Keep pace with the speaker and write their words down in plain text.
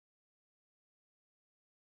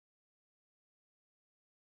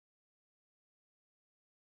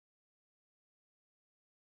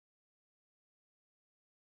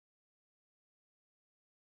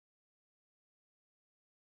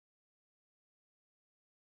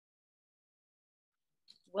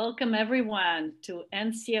Welcome everyone to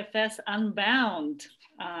NCFS Unbound,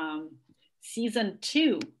 Season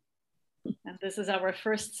 2. And this is our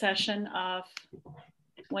first session of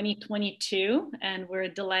 2022, and we're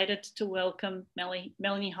delighted to welcome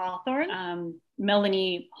Melanie Hawthorne.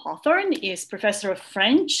 Melanie Hawthorne is professor of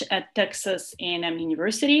French at Texas A&M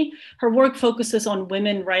University. Her work focuses on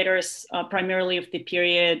women writers, primarily of the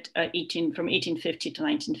period from 1850 to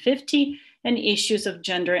 1950, and issues of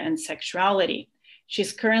gender and sexuality.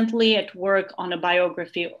 She's currently at work on a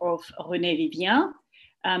biography of Renée Vivien.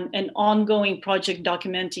 An ongoing project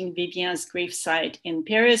documenting Vivien's gravesite in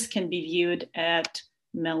Paris can be viewed at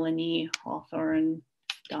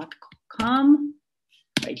melaniehawthorne.com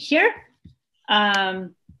right here.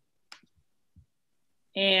 And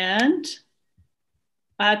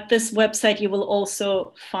at this website, you will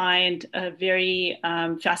also find a very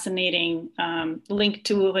fascinating link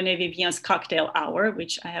to Renée Vivien's cocktail hour,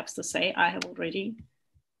 which I have to say I have already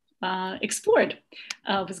explored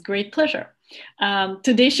with great pleasure.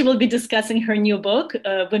 Today, she will be discussing her new book,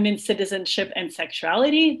 Women's Citizenship and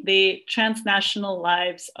Sexuality, the Transnational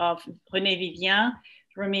Lives of Renée Vivien,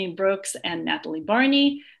 Romaine Brooks, and Natalie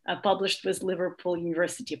Barney, published with Liverpool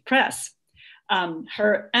University Press.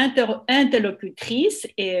 Her interlocutrice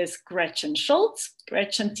is Gretchen Schultz.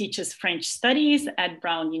 Gretchen teaches French studies at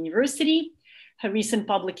Brown University. Her recent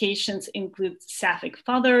publications include Sapphic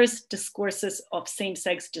Fathers, Discourses of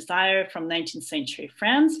Same-Sex Desire from 19th Century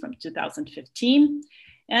France from 2015,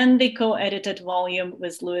 and the co-edited volume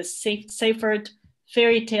with Louis Seyfert,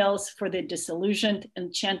 Fairy Tales for the Disillusioned,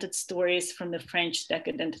 Enchanted Stories from the French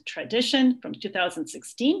Decadent Tradition from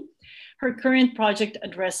 2016. Her current project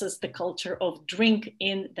addresses the culture of drink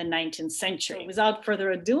in the 19th century. Without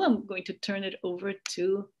further ado, I'm going to turn it over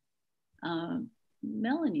to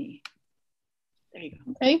Melanie. There you go.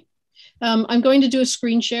 Okay. I'm going to do a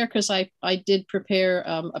screen share because I did prepare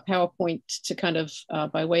a PowerPoint to kind of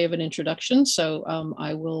by way of an introduction. So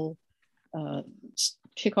I will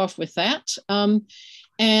kick off with that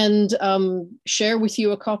and share with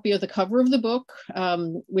you a copy of the cover of the book,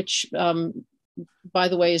 which by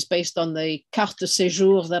the way, is based on the carte de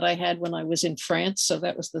séjour that I had when I was in France. So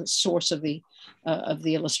that was the source of the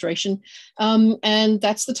illustration. And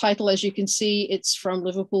that's the title. As you can see, it's from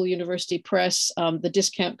Liverpool University Press. The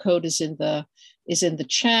discount code is in the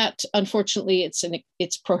chat. Unfortunately,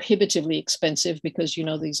 it's prohibitively expensive because, you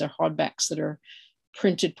know, these are hardbacks that are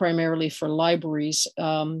printed primarily for libraries.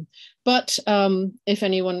 But if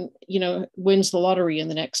anyone, you know, wins the lottery in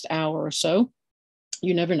the next hour or so,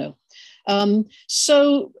 you never know.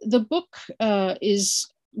 So the book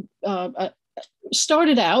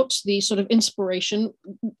started out, the sort of inspiration,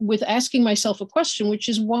 with asking myself a question, which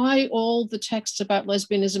is why all the texts about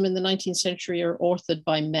lesbianism in the 19th century are authored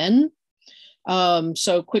by men.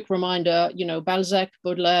 So quick reminder, you know, Balzac,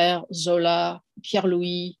 Baudelaire, Zola,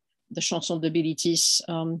 Pierre-Louis, the Chanson de Bilitis,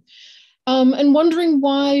 and wondering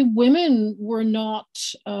why women were not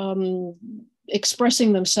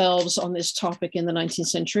expressing themselves on this topic in the 19th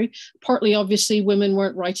century. Partly, obviously, women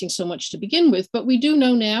weren't writing so much to begin with, but we do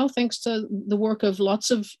know now, thanks to the work of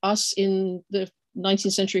lots of us in the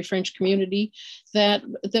 19th century French community, that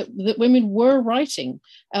women were writing.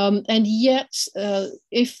 And yet,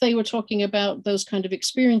 if they were talking about those kind of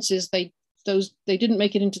experiences, they didn't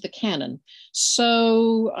make it into the canon.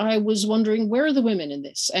 So I was wondering, where are the women in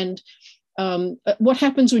this? And what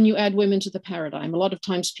happens when you add women to the paradigm? A lot of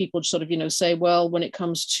times people sort of, you know, say, well, when it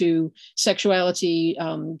comes to sexuality,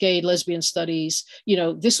 gay, lesbian studies, you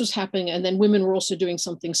know, this was happening. And then women were also doing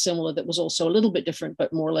something similar that was also a little bit different,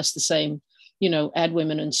 but more or less the same, you know, add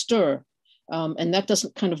women and stir. And that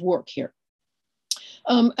doesn't kind of work here.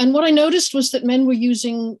 And what I noticed was that men were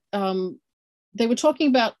using, they were talking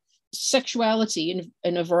about sexuality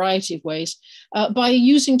in a variety of ways by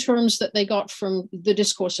using terms that they got from the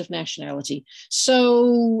discourse of nationality.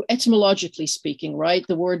 So etymologically speaking, right,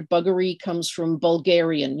 the word buggery comes from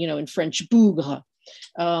Bulgarian, you know, in French, bougre.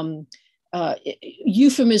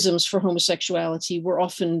 Euphemisms for homosexuality were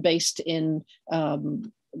often based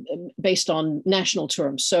on national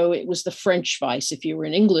terms. So it was the French vice if you were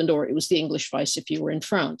in England, or it was the English vice if you were in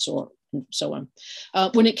France, or so on.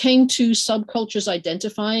 When it came to subcultures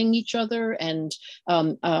identifying each other and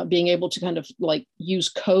being able to kind of like use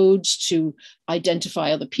codes to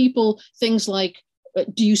identify other people, things like,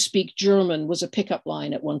 do you speak German was a pickup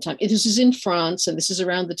line at one time. This is in France, and this is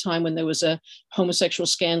around the time when there was a homosexual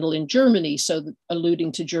scandal in Germany. So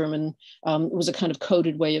alluding to German was a kind of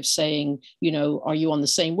coded way of saying, you know, are you on the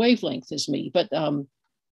same wavelength as me? But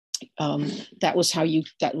that was how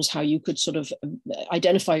you could sort of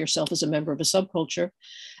identify yourself as a member of a subculture.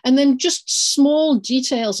 And then just small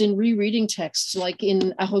details in rereading texts, like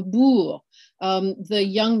in A Rebours, the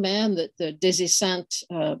young man that the Des Esseintes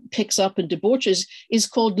picks up and debauches is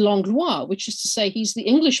called Langlois, which is to say he's the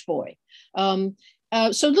English boy.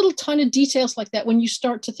 So little tiny details like that, when you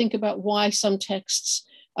start to think about why some texts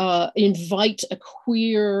invite a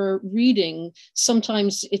queer reading,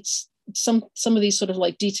 sometimes it's some of these sort of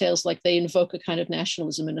like details, like they invoke a kind of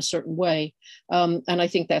nationalism in a certain way. And I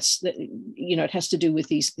think that's, it has to do with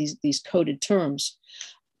these coded terms.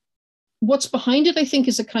 What's behind it, I think,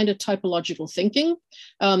 is a kind of typological thinking.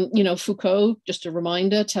 Foucault, just a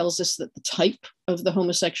reminder, tells us that the type of the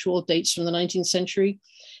homosexual dates from the 19th century.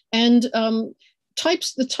 And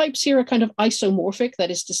the types here are kind of isomorphic,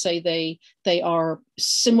 that is to say they are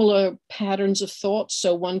similar patterns of thought,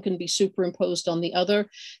 so one can be superimposed on the other.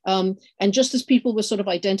 And just as people were sort of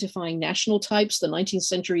identifying national types, the 19th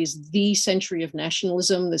century is the century of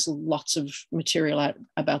nationalism. There's lots of material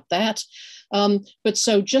about that. But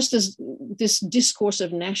so just as this discourse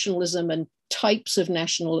of nationalism and types of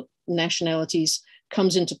nationalities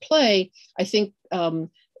comes into play, I think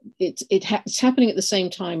it's happening at the same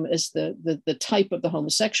time as the type of the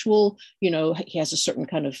homosexual. He has a certain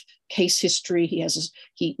kind of case history.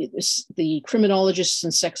 The criminologists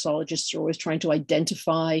and sexologists are always trying to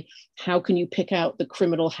identify, how can you pick out the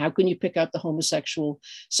criminal? How can you pick out the homosexual?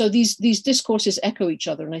 So these discourses echo each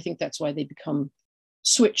other, and I think that's why they become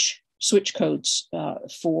switch codes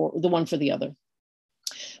for the one for the other.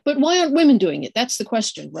 But why aren't women doing it? That's the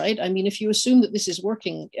question, right? I mean, if you assume that this is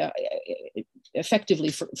working effectively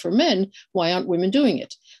for men, why aren't women doing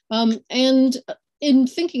it? And in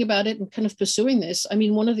thinking about it and kind of pursuing this, I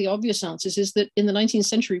mean, one of the obvious answers is that in the 19th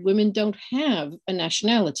century, women don't have a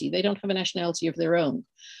nationality. They don't have a nationality of their own.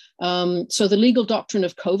 So the legal doctrine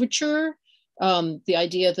of coverture, the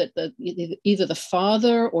idea that either the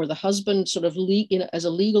father or the husband sort of as a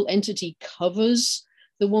legal entity covers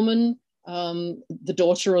the woman, the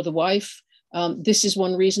daughter or the wife. This is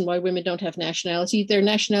one reason why women don't have nationality. Their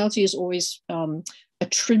nationality is always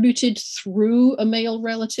attributed through a male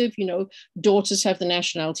relative. Daughters have the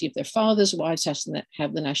nationality of their fathers, wives have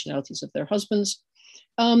the nationalities of their husbands.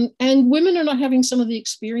 And women are not having some of the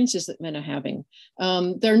experiences that men are having.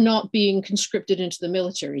 They're not being conscripted into the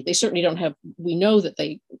military. They certainly don't have, we know that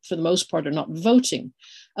they, for the most part, are not voting.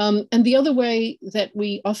 And the other way that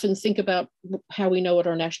we often think about how we know what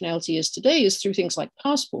our nationality is today is through things like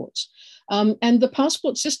passports. And the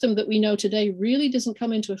passport system that we know today really doesn't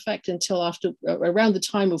come into effect until around the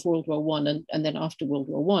time of World War I and then after World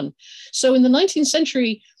War I. So in the 19th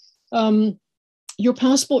century, your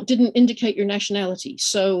passport didn't indicate your nationality.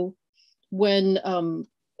 So when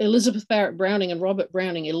Elizabeth Barrett Browning and Robert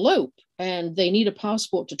Browning elope and they need a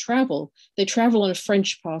passport to travel, they travel on a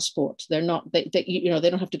French passport. They don't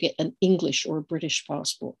have to get an English or a British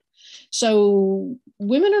passport. So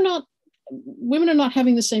women are not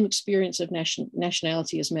having the same experience of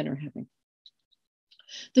nationality as men are having.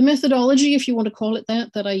 The methodology, if you want to call it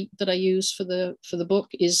that I use for the book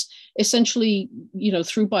is essentially,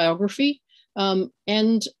 through biography.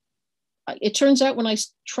 And it turns out when I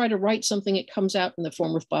try to write something, it comes out in the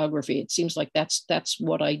form of biography. It seems like that's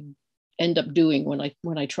what I end up doing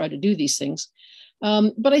when I try to do these things.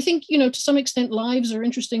 But I think, to some extent, lives are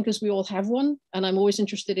interesting because we all have one. And I'm always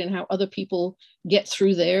interested in how other people get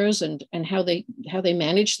through theirs and how they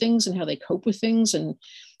manage things and how they cope with things and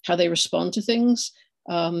how they respond to things.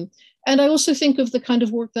 And I also think of the kind of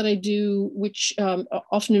work that I do, which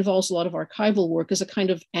often involves a lot of archival work, as a kind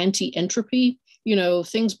of anti-entropy.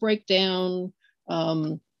 Things break down,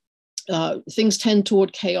 things tend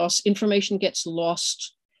toward chaos, information gets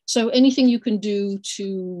lost. So anything you can do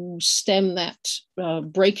to stem that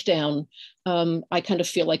breakdown, I kind of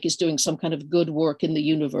feel like is doing some kind of good work in the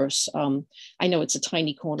universe. I know it's a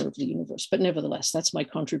tiny corner of the universe, but nevertheless, that's my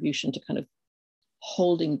contribution to kind of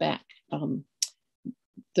holding back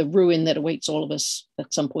the ruin that awaits all of us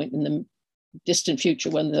at some point in the distant future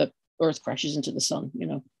when the Earth crashes into the sun.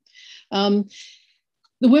 The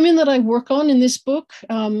women that I work on in this book,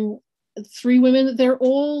 3 women, they're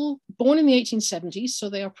all born in the 1870s, so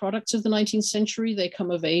they are products of the 19th century. They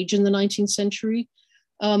come of age in the 19th century.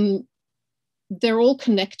 They're all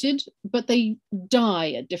connected, but they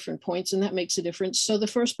die at different points, and that makes a difference. So the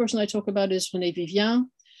first person I talk about is Renée Vivien.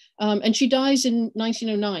 And she dies in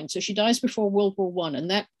 1909. So she dies before World War I.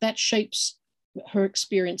 And that shapes her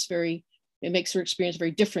experience it makes her experience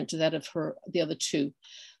very different to that of the other 2.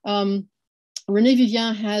 Renée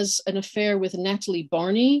Vivien has an affair with Natalie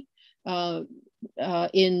Barney.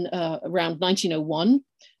 in around 1901.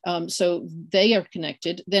 So they are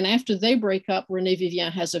connected. Then after they break up, Renée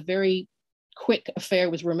Vivien has a very quick affair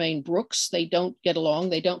with Romaine Brooks. They don't get along,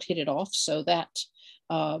 they don't hit it off, so that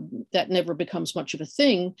never becomes much of a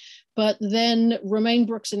thing. But then Romaine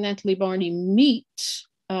Brooks and Natalie Barney meet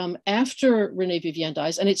after Renée Vivien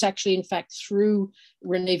dies, and it's actually, in fact, through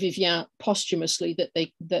Renée Vivien posthumously that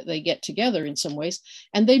they get together in some ways,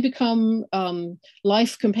 and they become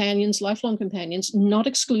lifelong companions, not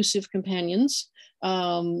exclusive companions,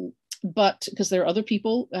 but because there are other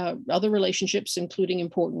people, other relationships, including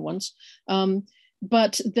important ones.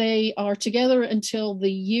 But they are together until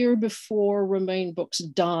the year before Romaine Brooks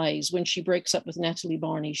dies, when she breaks up with Natalie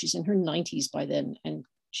Barney. She's in her 90s by then, and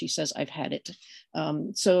she says, "I've had it."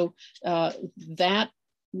 So that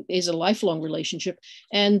is a lifelong relationship.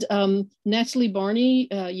 And Natalie Barney,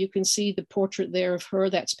 you can see the portrait there of her.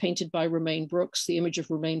 That's painted by Romaine Brooks. The image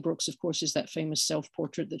of Romaine Brooks, of course, is that famous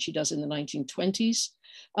self-portrait that she does in the 1920s.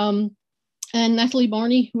 And Natalie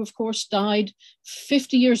Barney, who of course died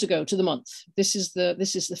 50 years ago to the month. This is the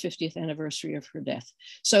 50th anniversary of her death.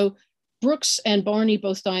 So Brooks and Barney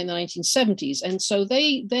both die in the 1970s. And so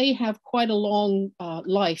they have quite a long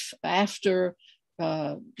life after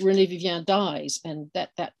Renée Vivien dies. And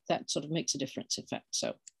that sort of makes a difference, in fact.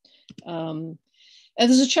 So and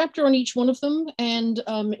there's a chapter on each one of them. And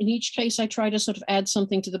in each case, I try to sort of add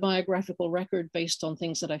something to the biographical record based on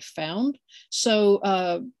things that I found.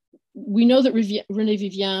 So we know that Renée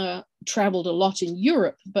Vivien traveled a lot in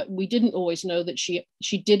Europe, but we didn't always know that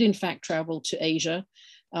she did in fact travel to Asia.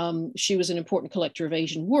 She was an important collector of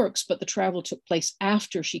Asian works, but the travel took place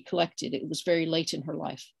after she collected. It was very late in her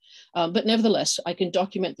life. But nevertheless, I can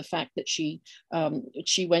document the fact that she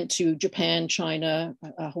went to Japan, China,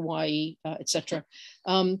 Hawaii, etc.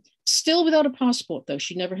 Still without a passport, though.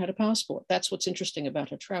 She never had a passport. That's what's interesting about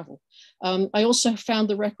her travel. I also found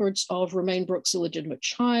the records of Romaine Brooks' illegitimate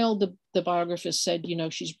child. The biographers said, you know,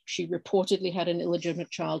 she reportedly had an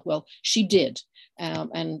illegitimate child. Well, she did.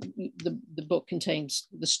 And the book contains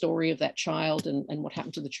the story of that child and what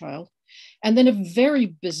happened to the child. And then a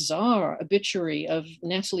very bizarre obituary of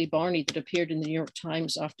Natalie Barney that appeared in the New York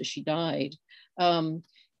Times after she died,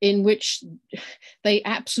 in which they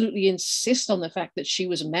absolutely insist on the fact that she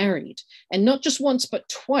was married, and not just once, but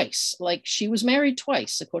twice. Like, she was married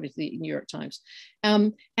twice, according to the New York Times.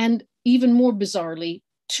 And even more bizarrely,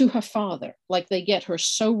 to her father. Like, they get her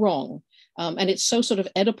so wrong. And it's so sort of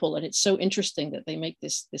Oedipal, and it's so interesting that they make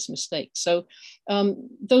this mistake. So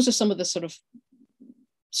those are some of the sort of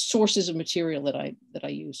sources of material that I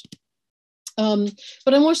use.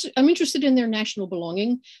 But I'm interested in their national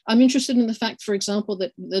belonging. I'm interested in the fact, for example,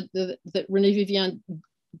 that Renée Vivien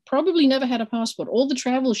probably never had a passport. All the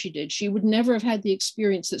travel she did, she would never have had the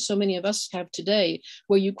experience that so many of us have today,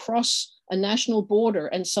 where you cross a national border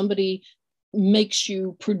and somebody makes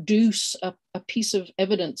you produce a piece of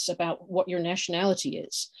evidence about what your nationality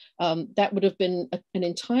is. That would have been an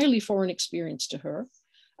entirely foreign experience to her.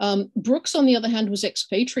 Brooks, on the other hand, was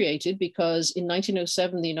expatriated because in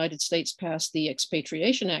 1907, the United States passed the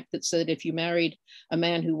Expatriation Act that said if you married a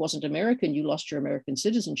man who wasn't American, you lost your American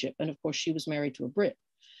citizenship. And of course, she was married to a Brit.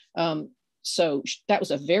 So that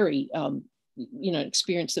was a very,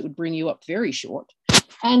 experience that would bring you up very short.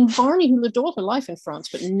 And Barney, who lived all her life in France,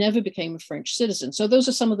 but never became a French citizen. So those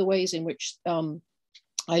are some of the ways in which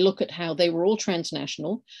I look at how they were all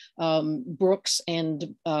transnational. Brooks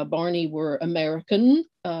and Barney were American,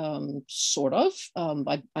 sort of,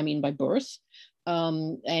 by birth.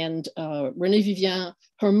 And Renée Vivien,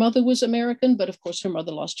 her mother was American, but of course her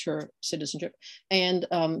mother lost her citizenship, and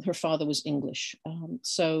her father was English.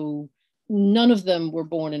 So none of them were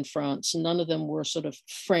born in France. None of them were sort of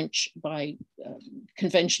French by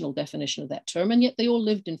conventional definition of that term. And yet they all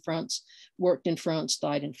lived in France, worked in France,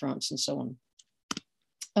 died in France, and so on.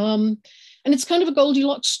 And it's kind of a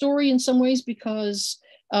Goldilocks story in some ways, because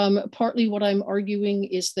partly what I'm arguing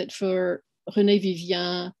is that for Renée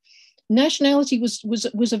Vivien, nationality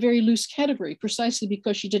was a very loose category, precisely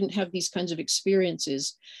because she didn't have these kinds of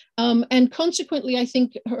experiences. And consequently, I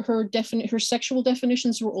think her sexual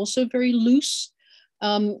definitions were also very loose.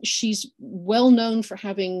 She's well known for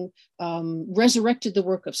having resurrected the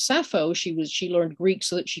work of Sappho. She learned Greek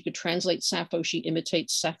so that she could translate Sappho. She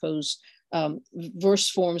imitates Sappho's verse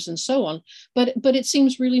forms and so on. But it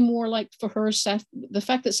seems really more like for her, the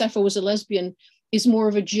fact that Sappho was a lesbian is more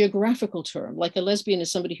of a geographical term. Like, a lesbian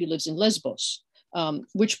is somebody who lives in Lesbos,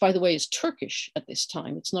 which, by the way, is Turkish at this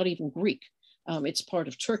time. It's not even Greek. It's part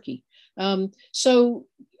of Turkey. So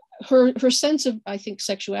her sense of, I think,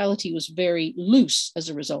 sexuality was very loose as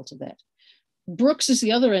a result of that. Brooks is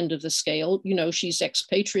the other end of the scale. You know, she's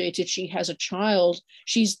expatriated. She has a child.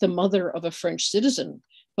 She's the mother of a French citizen,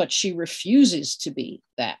 but she refuses to be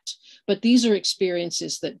that. But these are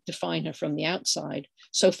experiences that define her from the outside.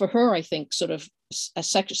 So for her, I think sort of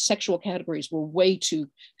sexual categories were way too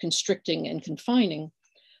constricting and confining.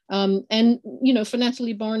 And, you know, for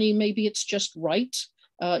Natalie Barney, maybe it's just right.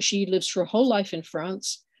 She lives her whole life in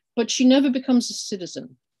France, but she never becomes a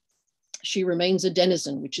citizen. She remains a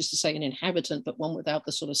denizen, which is to say an inhabitant, but one without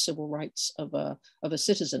the sort of civil rights of a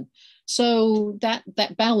citizen. So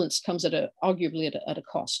that balance comes at arguably at a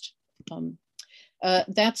cost.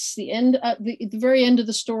 That's the end. At the very end of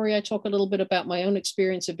the story, I talk a little bit about my own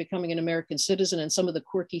experience of becoming an American citizen and some of the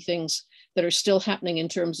quirky things that are still happening in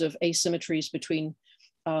terms of asymmetries between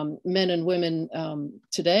men and women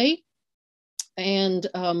today. And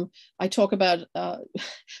I talk about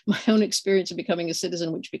my own experience of becoming a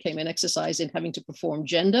citizen, which became an exercise in having to perform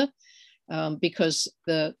gender, because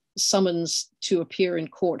the summons to appear in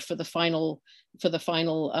court for the final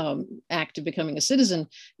act of becoming a citizen,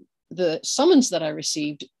 the summons that I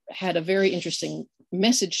received had a very interesting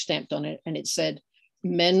message stamped on it, and it said,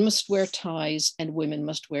 "Men must wear ties and women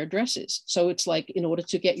must wear dresses." So it's like, in order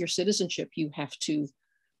to get your citizenship, you have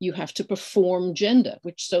to perform gender,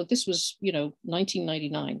 so this was,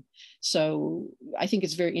 1999. So I think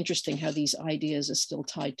it's very interesting how these ideas are still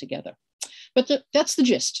tied together. But that's the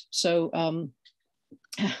gist. So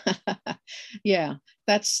yeah,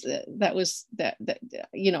 that was that.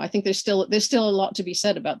 I think there's still a lot to be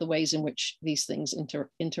said about the ways in which these things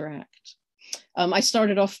interact. I start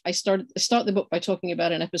the book by talking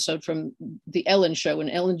about an episode from the Ellen show when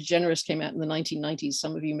Ellen DeGeneres came out in the 1990s.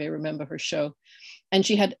 Some of you may remember her show. And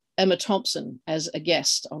she had Emma Thompson as a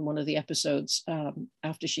guest on one of the episodes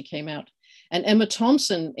after she came out. And Emma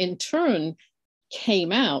Thompson, in turn,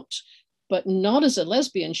 came out, but not as a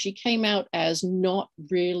lesbian. She came out as not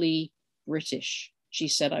really British. She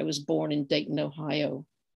said, "I was born in Dayton, Ohio,"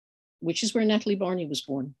 which is where Natalie Barney was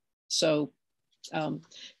born. So,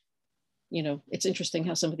 it's interesting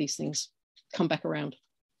how some of these things come back around.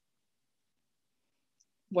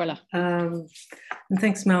 Voila. And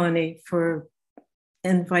thanks, Melanie, for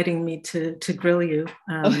inviting me to grill you.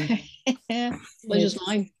 Pleasure's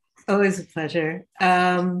mine. Always a pleasure.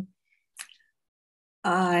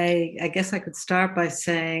 I guess I could start by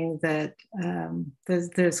saying that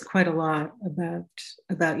there's quite a lot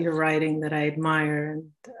about your writing that I admire,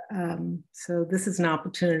 and so this is an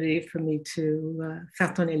opportunity for me to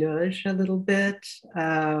faire ton éloge a little bit.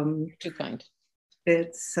 Too kind.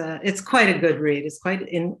 It's quite a good read. It's quite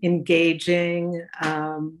engaging.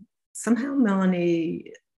 Somehow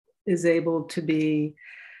Melanie is able to be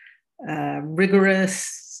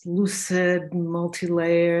rigorous, lucid,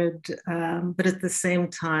 multi-layered, but at the same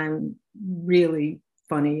time, really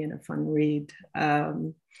funny and a fun read.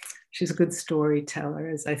 She's a good storyteller,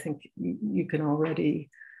 as I think you can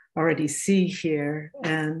already see here.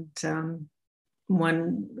 And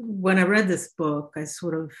when I read this book, I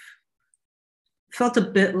sort of felt a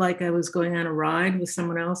bit like I was going on a ride with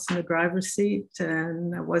someone else in the driver's seat,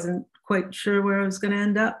 and I wasn't quite sure where I was going to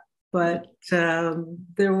end up. But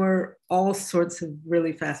there were all sorts of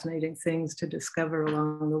really fascinating things to discover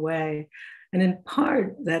along the way. And in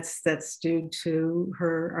part, that's due to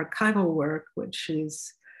her archival work, which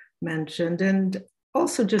she's mentioned, and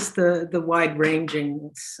also just the wide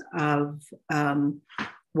rangingness of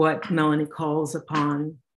what Melanie calls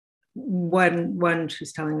upon when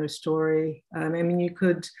she's telling her story. I mean, you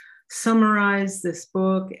could summarize this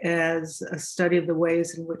book as a study of the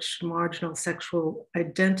ways in which marginal sexual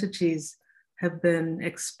identities have been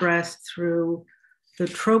expressed through the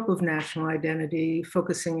trope of national identity,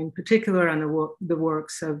 focusing in particular on the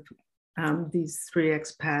works of these three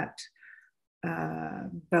expat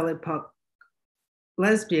Belle Epoque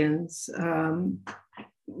lesbians, and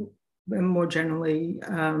more generally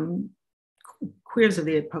queers of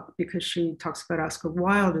the epoch, because she talks about Oscar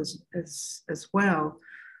Wilde as well.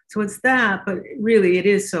 So it's that, but really it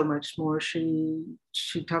is so much more. She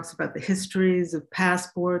talks about the histories of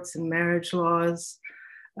passports and marriage laws,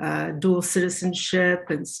 dual citizenship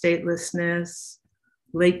and statelessness,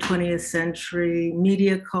 late 20th century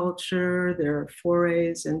media culture. There are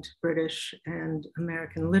forays into British and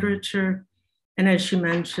American literature. And as she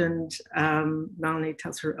mentioned, Melanie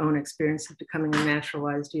tells her own experience of becoming a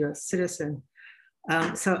naturalized US citizen.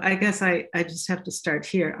 So I guess I just have to start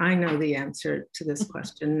here. I know the answer to this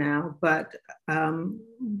question now, but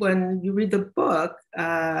when you read the book,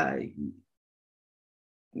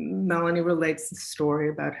 Melanie relates the story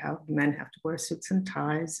about how men have to wear suits and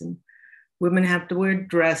ties and women have to wear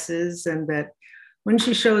dresses, and that when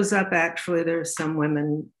she shows up, actually, there are some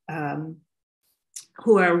women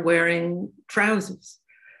who are wearing trousers,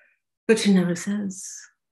 but she never says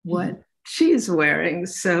what she's wearing.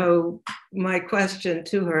 So my question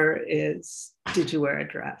to her is, did you wear a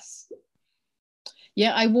dress?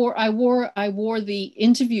 Yeah, I wore the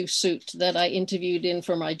interview suit that I interviewed in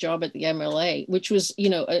for my job at the MLA, which was, you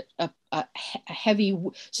know, a heavy.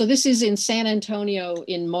 So this is in San Antonio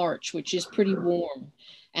in March, which is pretty warm.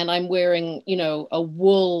 And I'm wearing, you know,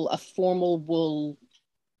 a formal wool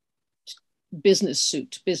business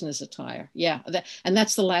suit, business attire. Yeah, and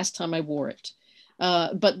that's the last time I wore it.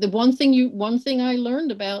 But the one thing I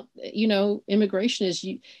learned about, you know, immigration is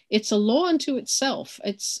it's a law unto itself.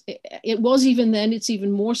 It was even then, it's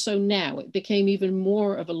even more so now. It became even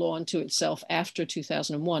more of a law unto itself after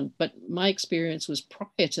 2001. But my experience was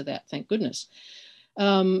prior to that, thank goodness.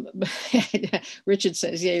 Richard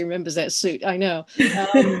says, yeah, he remembers that suit. I know.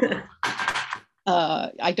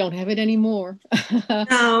 I don't have it anymore.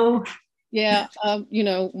 No. Yeah, you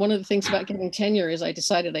know, one of the things about getting tenure is I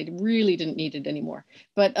decided I really didn't need it anymore.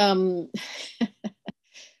 But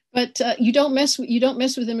you don't mess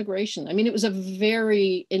with immigration. I mean, it was a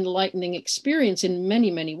very enlightening experience in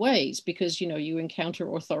many ways, because, you know, you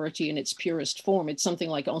encounter authority in its purest form. It's something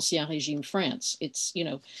like Ancien Régime France. It's, you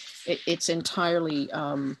know, it's entirely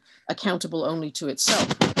accountable only to itself.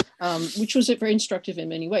 Which was very instructive in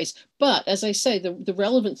many ways. But as I say, the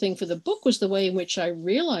relevant thing for the book was the way in which I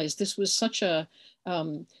realized this was such a,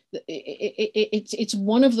 it's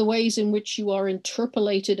one of the ways in which you are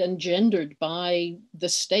interpolated and gendered by the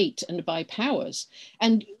state and by powers.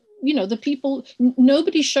 And, you know, the people,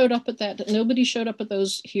 nobody showed up at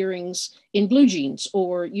those hearings in blue jeans,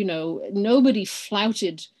 or, you know, nobody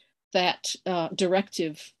flouted that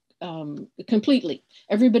directive completely.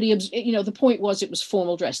 Everybody, you know, the point was it was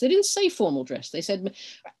formal dress. They didn't say formal dress. They said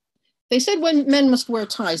when men must wear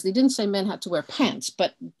ties. They didn't say men had to wear pants,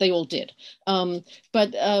 but they all did. You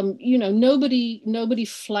know, nobody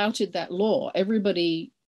flouted that law.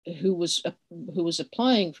 Everybody who was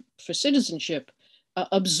applying for citizenship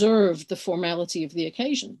observed the formality of the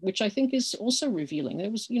occasion, which I think is also revealing.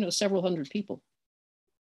 There was, you know, several hundred people.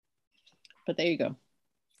 But there you go.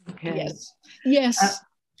 Okay. Yes.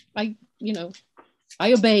 I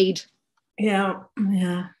obeyed. Yeah.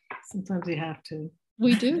 Sometimes you have to.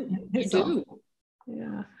 We do. We do.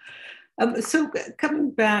 Yeah. So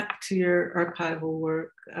coming back to your archival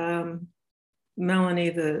work, Melanie,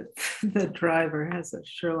 the driver, has a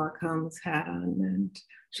Sherlock Holmes hat on, and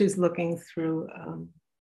she's looking through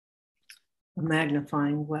a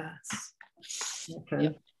magnifying glass.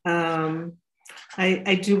 Okay. Yep.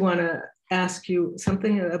 I do want to ask you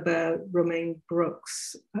something about Romaine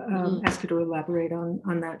Brooks, ask you to elaborate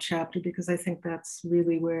on that chapter, because I think that's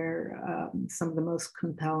really where some of the most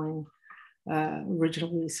compelling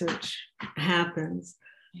original research happens.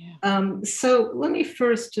 Yeah. So let me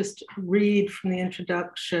first just read from the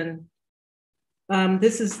introduction.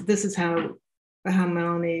 This is how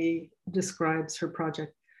Melanie describes her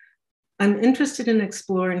project. I'm interested in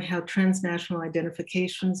exploring how transnational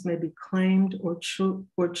identifications may be claimed or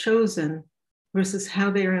chosen versus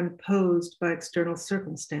how they are imposed by external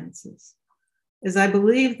circumstances, as I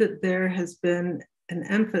believe that there has been an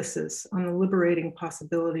emphasis on the liberating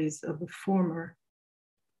possibilities of the former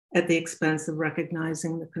at the expense of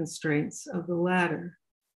recognizing the constraints of the latter.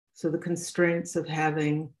 So the constraints of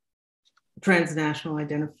having transnational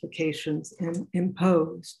identifications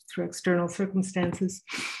imposed through external circumstances.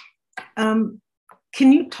 Can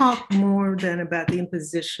you talk more then about the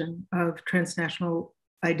imposition of transnational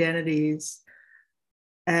identities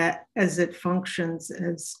as it functions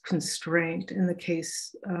as constraint in the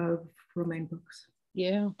case of Romaine Brooks?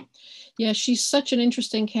 Yeah, she's such an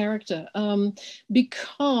interesting character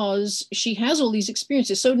because she has all these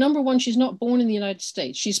experiences. So number one, she's not born in the United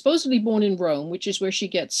States. She's supposedly born in Rome, which is where she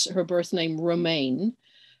gets her birth name Romaine.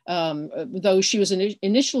 Though she was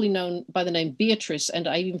initially known by the name Beatrice, and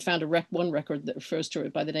I even found one record that refers to her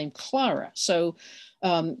by the name Clara. So,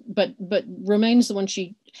 but Romaine's the one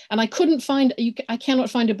and I cannot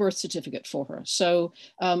find a birth certificate for her. So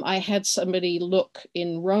I had somebody look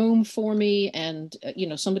in Rome for me, and you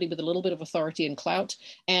know, somebody with a little bit of authority and clout,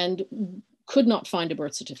 and could not find a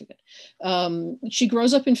birth certificate. She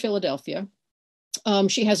grows up in Philadelphia. Her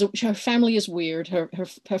family is weird. Her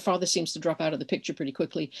father seems to drop out of the picture pretty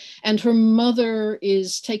quickly. And her mother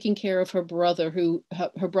is taking care of her brother, who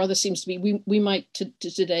her brother seems to be, we might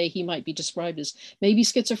today, he might be described as maybe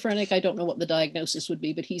schizophrenic. I don't know what the diagnosis would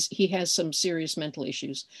be, but he has some serious mental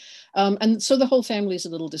issues. And so the whole family is a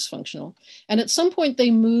little dysfunctional. And at some point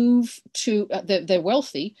they move to, they're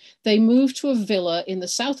wealthy. They move to a villa in the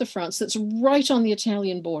south of France that's right on the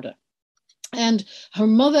Italian border. And her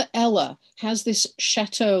mother, Ella, has this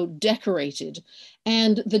chateau decorated,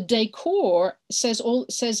 and the decor says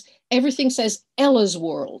everything says Ella's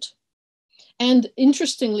world. And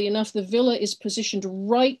interestingly enough, the villa is positioned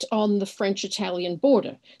right on the French-Italian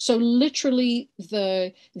border. So literally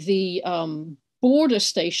the border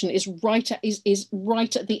station is right at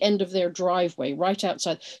the end of their driveway, right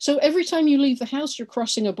outside. So every time you leave the house, you're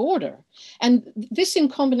crossing a border. And this, in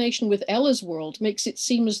combination with Ella's world, makes it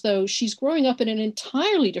seem as though she's growing up in an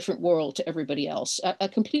entirely different world to everybody else, a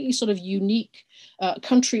completely sort of unique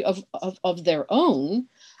country of their own.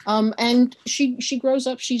 And she grows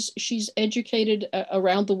up. She's educated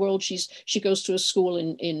around the world. She goes to a school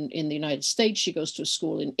in the United States. She goes to a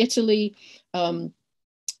school in Italy.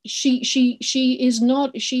 She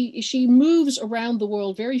moves around the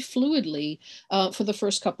world very fluidly for the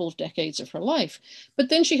first couple of decades of her life. But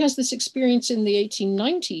then she has this experience in the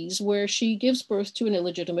 1890s where she gives birth to an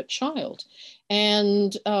illegitimate child.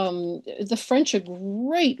 And the French are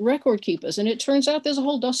great record keepers. And it turns out there's a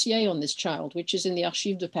whole dossier on this child, which is in the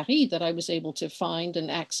Archives de Paris that I was able to find and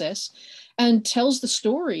access, and tells the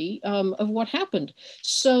story of what happened.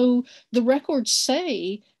 So the records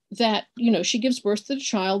say that, she gives birth to the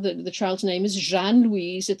child. The child's name is Jeanne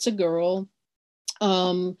Louise. It's a girl.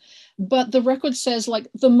 But the record says, like,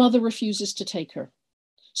 the mother refuses to take her.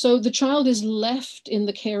 So the child is left in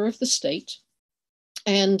the care of the state.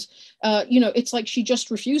 And, it's like she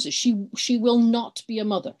just refuses. She will not be a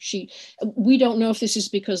mother. We don't know if this is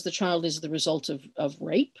because the child is the result of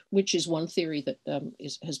rape, which is one theory that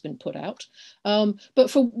has been put out. But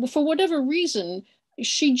for whatever reason,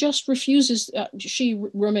 she just refuses,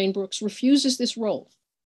 Romaine Brooks, refuses this role.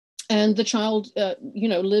 And the child,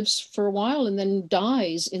 lives for a while and then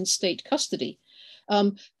dies in state custody.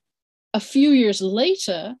 A few years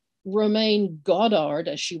later, Romaine Goddard,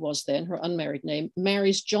 as she was then, her unmarried name,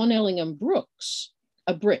 marries John Ellingham Brooks,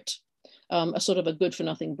 a Brit, a sort of a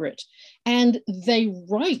good-for-nothing Brit. And they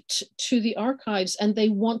write to the archives and they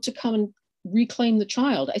want to come and reclaim the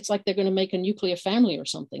child. It's like they're going to make a nuclear family or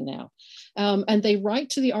something now. And they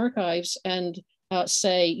write to the archives and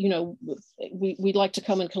say, we'd like to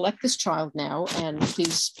come and collect this child now, and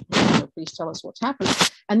please tell us what's happened.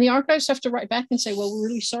 And the archives have to write back and say, well, we're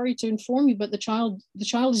really sorry to inform you, but the child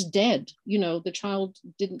is dead. The child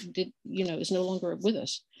is no longer with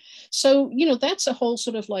us. So, that's a whole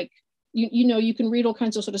sort of like, you can read all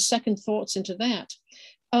kinds of sort of second thoughts into that.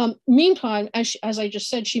 Meantime, as I just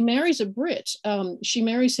said, she marries a Brit. She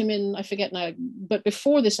marries him in, I forget now, but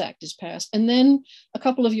before this act is passed. And then a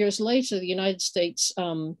couple of years later, the United States,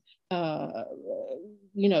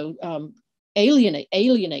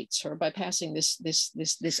 alienates her by passing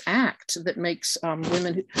this act that makes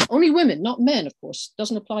only women, not men, of course,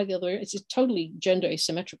 doesn't apply the other way. It's totally gender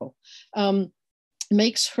asymmetrical.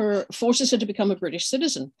 Forces her to become a British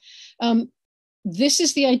citizen. This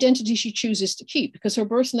is the identity she chooses to keep, because her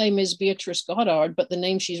birth name is Beatrice Goddard, but the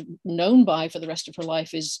name she's known by for the rest of her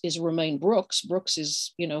life is Romaine Brooks. Brooks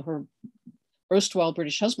is, her erstwhile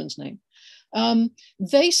British husband's name.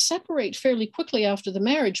 They separate fairly quickly after the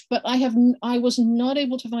marriage, but I was not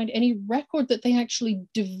able to find any record that they actually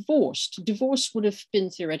divorced. Divorce would have been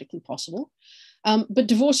theoretically possible. But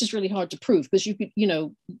divorce is really hard to prove, because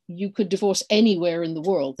you could divorce anywhere in the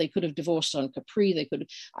world. They could have divorced on Capri.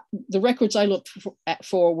 The records I looked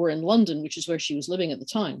for were in London, which is where she was living at the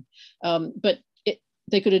time. But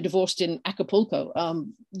they could have divorced in Acapulco.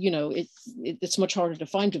 It's much harder to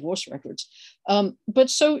find divorce records. But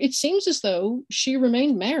so it seems as though she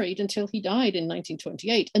remained married until he died in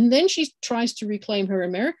 1928. And then she tries to reclaim her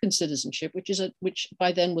American citizenship, which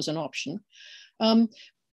by then was an option.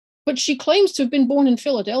 But she claims to have been born in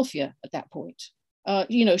Philadelphia at that point.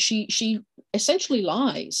 She essentially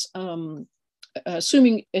lies,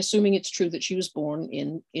 assuming it's true that she was born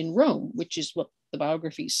in Rome, which is what the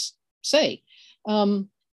biographies say.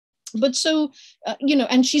 But so,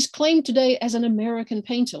 and she's claimed today as an American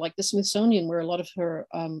painter, like the Smithsonian, where a lot of her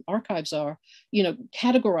archives are,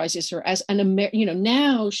 categorizes her as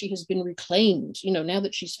now she has been reclaimed, now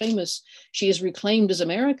that she's famous, she is reclaimed as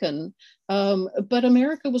American. But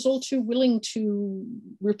America was all too willing to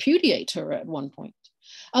repudiate her at one point.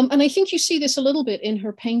 And I think you see this a little bit in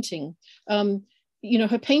her painting.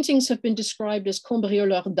 Her paintings have been described as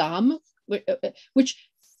cambrioleur d'âme, which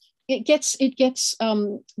it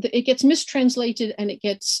gets mistranslated and it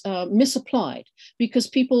gets misapplied, because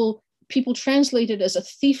people translate it as a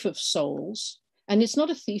thief of souls, and it's not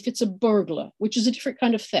a thief, it's a burglar, which is a different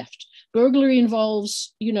kind of theft. Burglary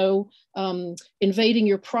involves, invading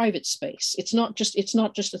your private space. It's not just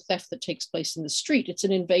a theft that takes place in the street, it's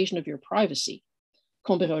an invasion of your privacy.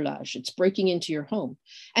 cambriolage. It's breaking into your home.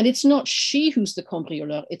 And it's not she who's the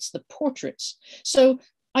cambrioleur, it's the portraits. So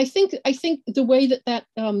I think the way that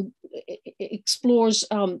explores,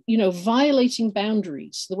 violating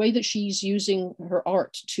boundaries, the way that she's using her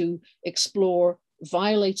art to explore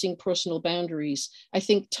violating personal boundaries, I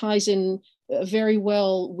think ties in very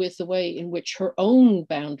well with the way in which her own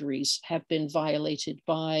boundaries have been violated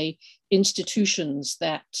by institutions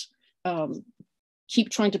that keep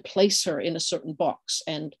trying to place her in a certain box.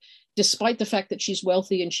 And despite the fact that she's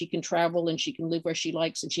wealthy and she can travel and she can live where she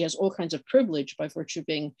likes and she has all kinds of privilege by virtue of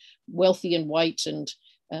being wealthy and white and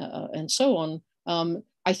so on,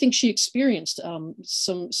 I think she experienced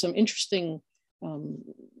some interesting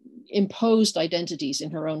imposed identities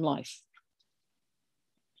in her own life.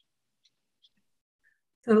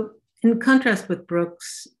 So in contrast with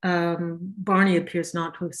Brooks, Barney appears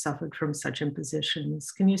not to have suffered from such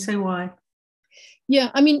impositions. Can you say why?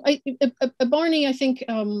 Yeah, I mean, Barney, I think,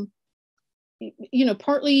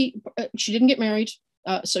 partly she didn't get married.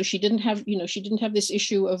 So she didn't have this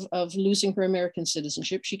issue of losing her American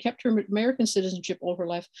citizenship. She kept her American citizenship all her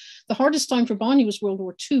life. The hardest time for Barney was World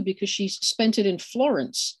War II because she spent it in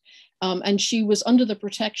Florence. And she was under the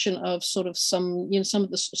protection of sort of some of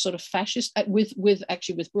the sort of fascists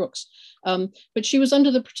with Brooks, but she was under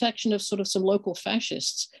the protection of sort of some local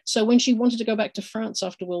fascists. So when she wanted to go back to France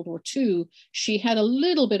after World War II, she had a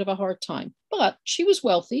little bit of a hard time, but she was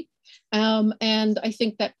wealthy. And I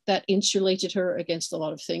think that insulated her against a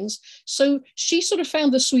lot of things. So she sort of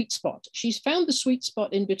found the sweet spot. She's found the sweet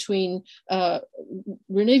spot in between Renée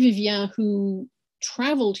Vivien, who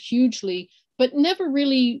traveled hugely, but never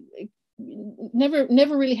really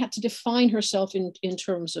had to define herself in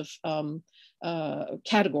terms of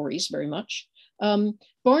categories very much.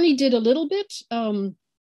 Barney did a little bit,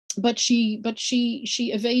 but she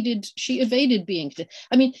evaded being.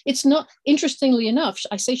 I mean, it's not, interestingly enough,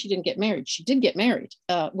 I say she didn't get married. She did get married.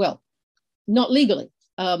 Well, not legally.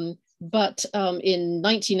 But in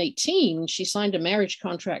 1918, she signed a marriage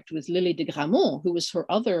contract with Lily de Gramont, who was her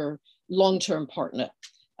other long-term partner.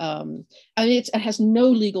 I mean, it has no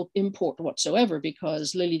legal import whatsoever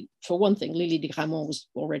because Lily, for one thing, Lily de Gramont was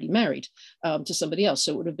already married to somebody else,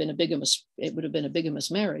 so it would have been a bigamous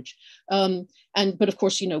marriage. But of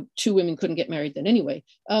course, two women couldn't get married then anyway.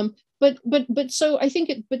 But so I think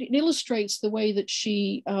it illustrates the way that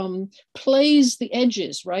she plays the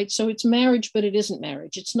edges, right? So it's marriage, but it isn't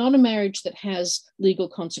marriage. It's not a marriage that has legal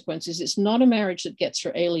consequences. It's not a marriage that gets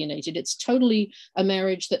her alienated. It's totally a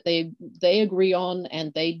marriage that they agree on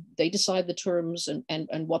and they decide the terms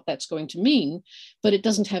and what that's going to mean, but it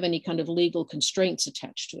doesn't have any kind of legal constraints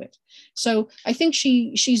attached to it. So I think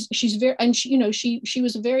she's very, and she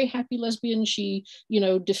was a very happy lesbian. She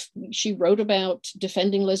wrote about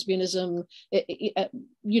defending lesbianism.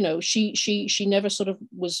 She never sort of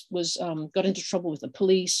was got into trouble with the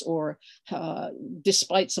police or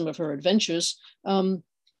despite some of her adventures.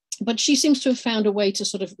 But she seems to have found a way to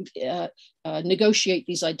sort of negotiate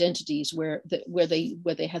these identities where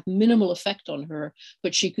they had minimal effect on her,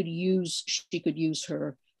 but she could use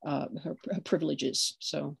her privileges.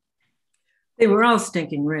 So they were all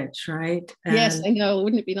stinking rich, right? Yes, I know.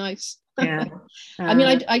 Wouldn't it be nice? Yeah. I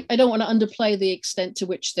mean, I don't want to underplay the extent to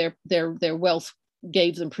which their wealth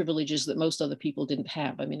gave them privileges that most other people didn't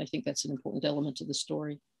have. I mean, I think that's an important element of the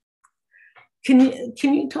story. Can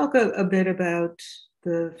you talk a bit about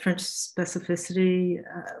the French specificity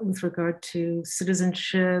with regard to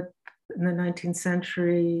citizenship in the 19th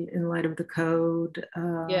century in light of the code,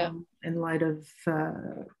 in light of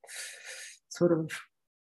sort of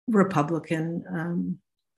republicanism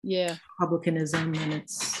and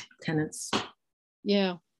its tenets?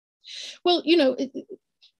 Yeah. Well,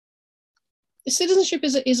 citizenship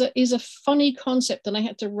is a funny concept, and I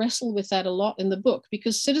had to wrestle with that a lot in the book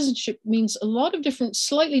because citizenship means a lot of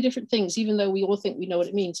slightly different things, even though we all think we know what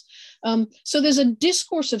it means. So there's a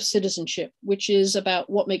discourse of citizenship, which is about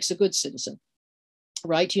what makes a good citizen,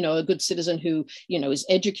 right? A good citizen who, is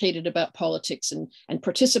educated about politics and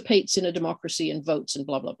participates in a democracy and votes and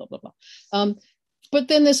blah, blah, blah, blah, blah. But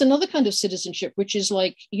then there's another kind of citizenship, which is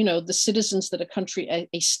like, the citizens that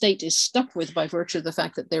a state is stuck with by virtue of the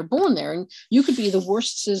fact that they're born there. And you could be the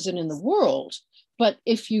worst citizen in the world, but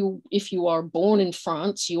if you are born in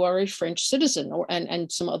France, you are a French citizen and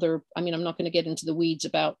some other, I mean, I'm not going to get into the weeds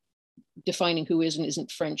about defining who is and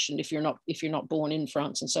isn't French, and if you're not born in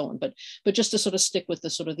France and so on. But just to sort of stick with the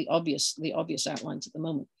sort of the obvious outlines at the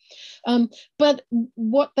moment. But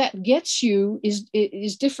what that gets you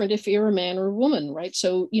is different if you're a man or a woman, right?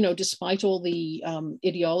 So, you know, despite all the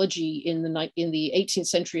ideology in the 18th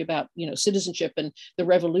century about, you know, citizenship and the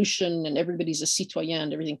revolution and everybody's a citoyen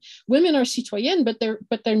and everything, women are citoyennes, but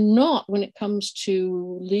they're not when it comes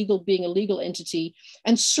to being a legal entity.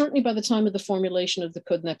 And certainly by the time of the formulation of the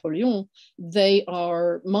Code Napoleon, they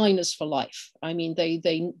are minors for life. I mean,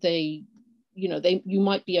 you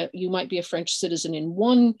might be a French citizen in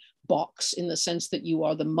one box, in the sense that you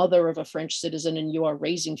are the mother of a French citizen and you are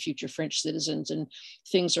raising future French citizens and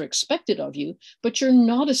things are expected of you, but you're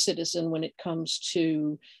not a citizen when it comes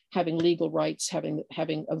to having legal rights, having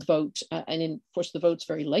a vote, and of course the vote's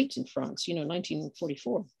very late in France, you know,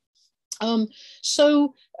 1944.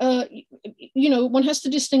 You know, one has to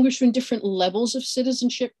distinguish between different levels of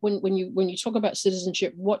citizenship. When you talk about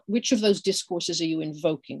citizenship, which of those discourses are you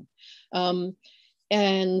invoking?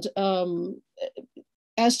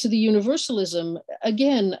 As to the universalism,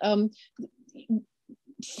 again,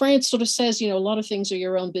 France sort of says, you know, a lot of things are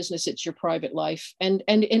your own business, it's your private life, and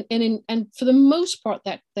for the most part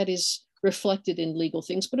that is reflected in legal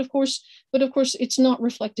things, but of course it's not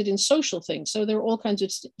reflected in social things. So there are all kinds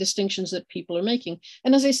of distinctions that people are making.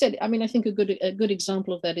 And as I said, I mean, I think a good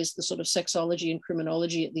example of that is the sort of sexology and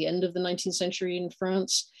criminology at the end of the 19th century in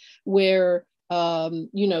France, where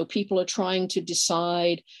you know, people are trying to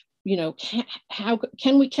decide, you know, how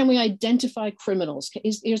can we identify criminals?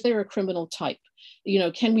 Is there a criminal type? You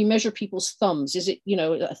know, can we measure people's thumbs? Is it, you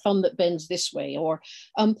know, a thumb that bends this way? Or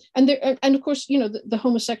and of course, you know, the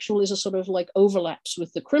homosexual is a sort of like overlaps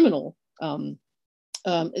with the criminal, and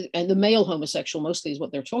the male homosexual mostly is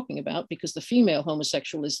what they're talking about, because the female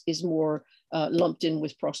homosexual is more lumped in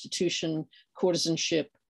with prostitution, courtesanship,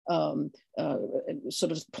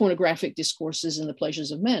 sort of pornographic discourses and the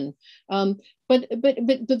pleasures of men. But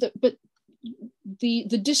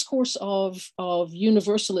the discourse of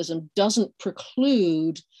universalism doesn't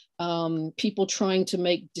preclude people trying to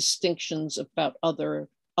make distinctions about other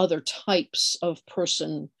types of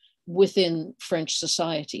person within French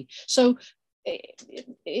society. So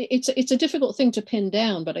it's a difficult thing to pin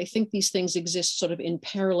down, but I think these things exist sort of in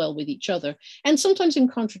parallel with each other and sometimes in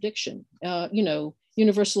contradiction. You know,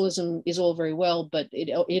 universalism is all very well, but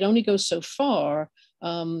it only goes so far.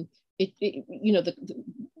 You know,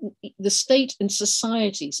 the state and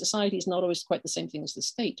society is not always quite the same thing as the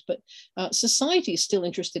state, but society is still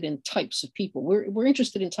interested in types of people. We're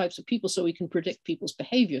interested in types of people so we can predict people's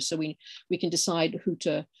behavior, so we can decide who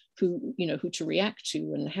to react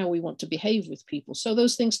to and how we want to behave with people. So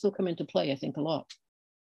those things still come into play, I think, a lot.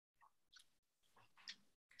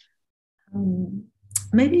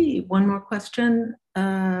 Maybe one more question.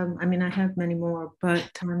 I mean, I have many more,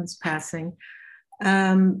 but time is passing.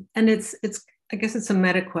 And I guess it's a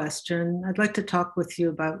meta question. I'd like to talk with you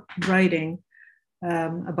about writing,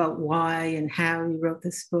 about why and how you wrote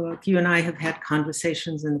this book. You and I have had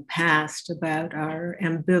conversations in the past about our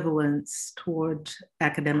ambivalence toward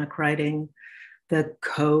academic writing, the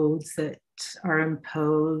codes that are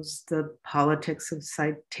imposed, the politics of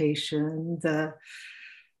citation, the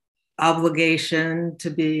obligation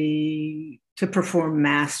to perform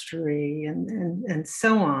mastery and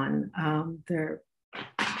so on.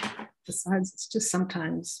 Besides, it's just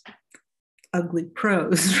sometimes ugly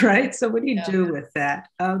prose, right? So what do you do with that?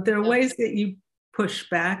 There are ways that you push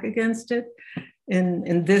back against it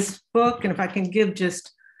in this book. And if I can give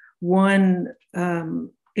just one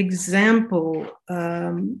example,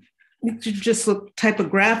 you could just look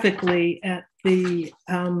typographically at the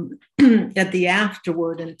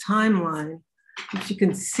afterword and timeline, if you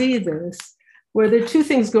can see this, where there are two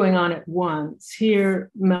things going on at once. Here,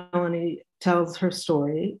 Melanie tells her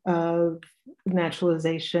story of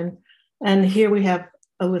naturalization. And here we have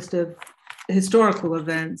a list of historical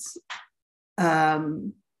events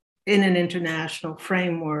in an international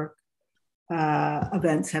framework,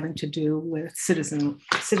 events having to do with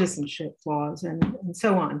citizenship laws and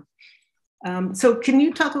so on. So can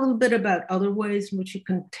you talk a little bit about other ways in which you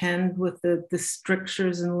contend with the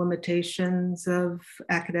strictures and limitations of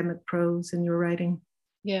academic prose in your writing?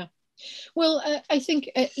 Yeah. Well, I think,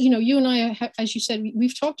 you know, you and I, as you said,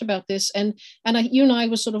 we've talked about this, and you and I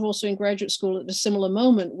was sort of also in graduate school at a similar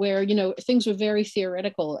moment where, you know, things were very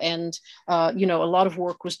theoretical, and, you know, a lot of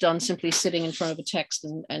work was done simply sitting in front of a text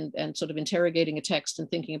and sort of interrogating a text and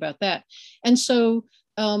thinking about that. And so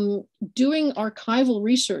doing archival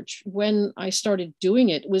research when I started doing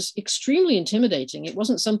it was extremely intimidating. It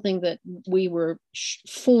wasn't something that we were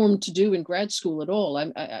formed to do in grad school at all.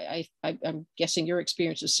 I'm guessing your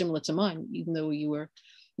experience is similar to mine, even though you were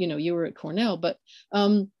at Cornell. But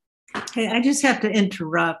hey, I just have to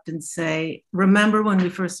interrupt and say, remember when we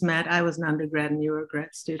first met, I was an undergrad and you were a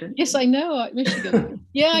grad student? Yes, I know, Michigan.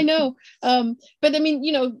 Yeah, I know. But I mean,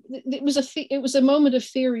 it was a moment of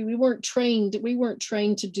theory. We weren't trained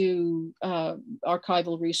to do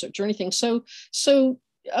archival research or anything. So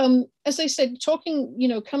as I said,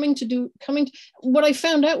 what I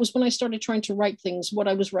found out was when I started trying to write things, what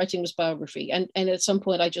I was writing was biography. And at some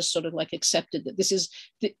point I just sort of like accepted that this is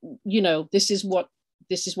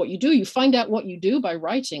what you do. You find out what you do by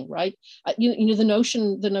writing, right? The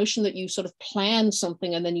notion that you sort of plan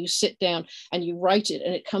something and then you sit down and you write it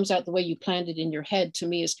and it comes out the way you planned it in your head, to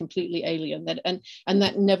me is completely alien. And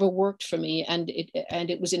that never worked for me, and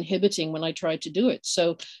it was inhibiting when I tried to do it.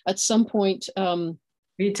 So at some point, are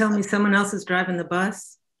you telling me someone else is driving the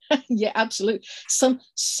bus? Yeah, absolutely.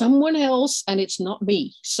 Someone else, and it's not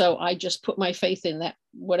me. So I just put my faith in that,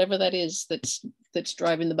 whatever that is that's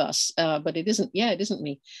driving the bus. But it isn't. Yeah, it isn't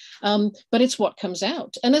me. But it's what comes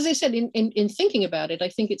out. And as I said, in thinking about it, I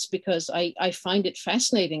think it's because I find it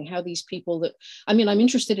fascinating how these people I'm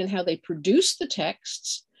interested in how they produce the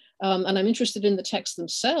texts, and I'm interested in the texts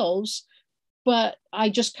themselves. But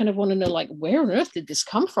I just kind of want to know, like, where on earth did this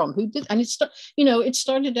come from? Who did? And it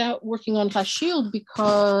started out working on Rachel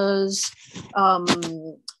because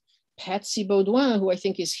Patsy Baudouin, who I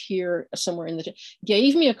think is here somewhere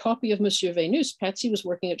gave me a copy of Monsieur Venus. Patsy was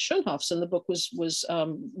working at Schoenhof's and the book was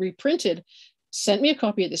reprinted, sent me a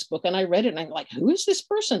copy of this book, and I read it and I'm like, who is this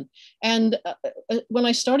person? And when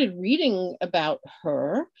I started reading about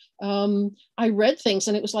her, I read things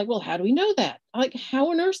and it was like, well, how do we know that? Like,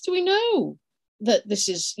 how on earth do we know that this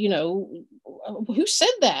is, who said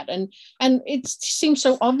that? And it seems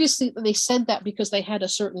so obviously that they said that because they had a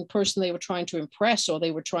certain person they were trying to impress, or they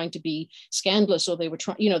were trying to be scandalous, or they were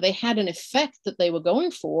trying, they had an effect that they were going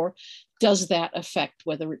for. Does that affect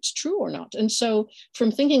whether it's true or not? And so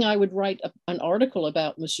from thinking I would write an article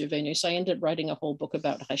about Monsieur Venus, I ended up writing a whole book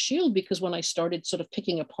about Rachel, because when I started sort of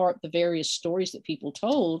picking apart the various stories that people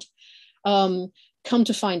told, come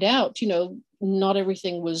to find out, not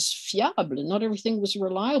everything was fiable, not everything was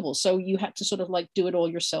reliable. So you had to sort of like do it all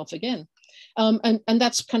yourself again. And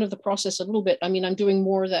that's kind of the process a little bit. I mean, I'm doing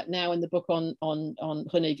more of that now in the book on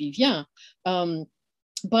Renée Vivien.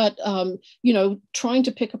 But trying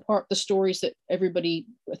to pick apart the stories that everybody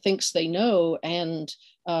thinks they know and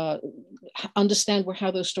understand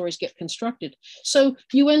how those stories get constructed. So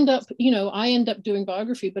you end up, I end up doing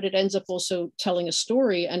biography, but it ends up also telling a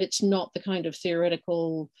story, and it's not the kind of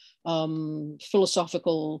theoretical,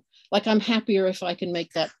 philosophical, like I'm happier if I can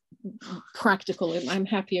make that practical. I'm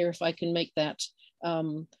happier if I can make that,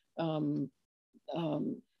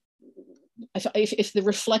 if the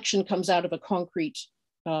reflection comes out of a concrete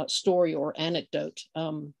story or anecdote.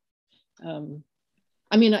 I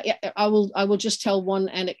will just tell one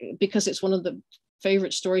anecdote because it's one of the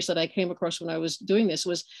favorite stories that I came across when I was doing this.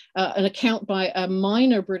 Was an account by a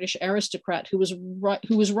minor British aristocrat who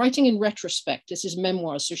was writing in retrospect. This is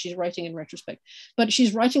memoirs, so she's writing in retrospect, but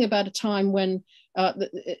she's writing about a time when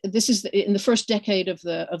this is in the first decade of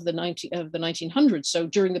the 1900s, so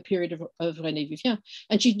during the period of Renée Vivien,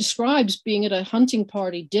 and she describes being at a hunting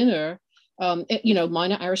party dinner.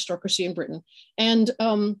 Minor aristocracy in Britain, and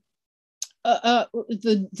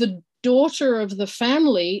the daughter of the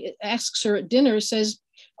family asks her at dinner, says,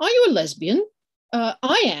 "Are you a lesbian?"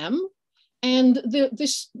 "I am." And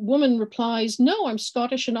this woman replies, "No, I'm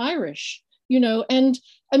Scottish and Irish." And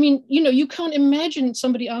I mean, you can't imagine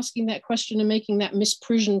somebody asking that question and making that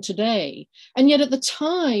misprision today. And yet at the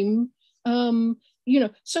time,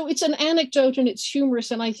 so it's an anecdote and it's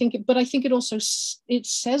humorous, and I think it also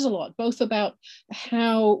says a lot, both about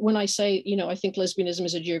how, when I say, I think lesbianism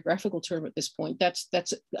is a geographical term at this point, that's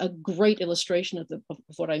a great illustration of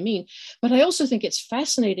what I mean. But I also think it's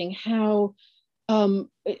fascinating how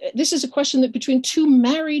this is a question that between two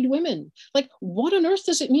married women, like, what on earth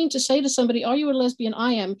does it mean to say to somebody, "Are you a lesbian?"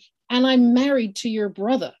 "I am, and I'm married to your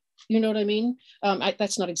brother." You know what I mean?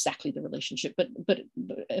 That's not exactly the relationship, but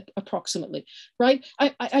approximately, right?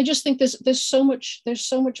 I just think there's so much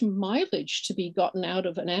mileage to be gotten out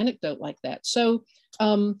of an anecdote like that. So,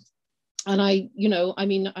 and I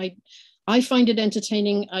find it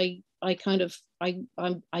entertaining. I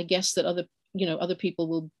guess that other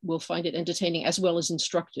people will find it entertaining as well as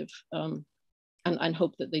instructive, and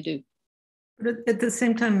hope that they do. But at the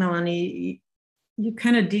same time, Melanie, you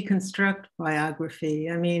kind of deconstruct biography.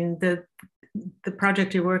 I mean, the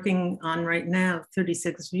project you're working on right now,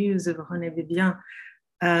 36 Views of Renée Vivien,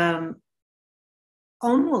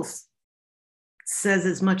 almost says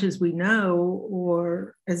as much as we know,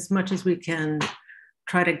 or as much as we can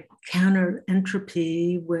try to counter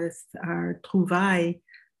entropy with our trouvailles.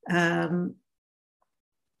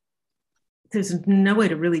 There's no way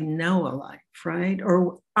to really know a life, right?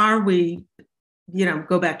 Or are we,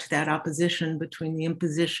 go back to that opposition between the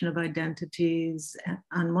imposition of identities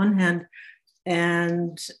on one hand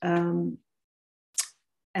and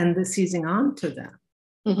the seizing on to them.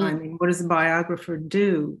 Mm-hmm. I mean, what does a biographer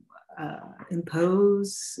do?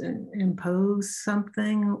 Impose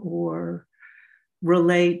something, or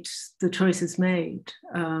relate the choices made?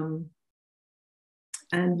 So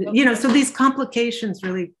these complications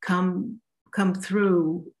really come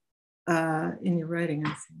through in your writing, I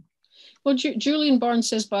think. Well, Julian Barnes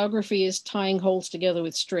says biography is tying holes together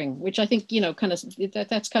with string, which I think,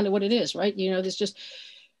 that's kind of what it is, right? There's just,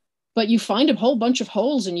 but you find a whole bunch of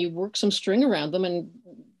holes and you work some string around them, and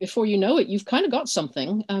before you know it, you've kind of got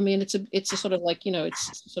something. I mean, it's a sort of like,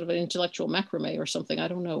 it's sort of an intellectual macrame or something. I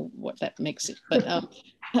don't know what that makes it, but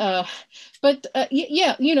the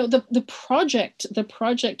project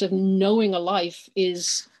of knowing a life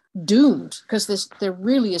is doomed, because there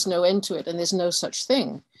really is no end to it, and there's no such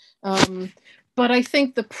thing. But I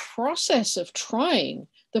think the process of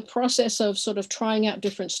sort of trying out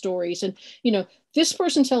different stories, and this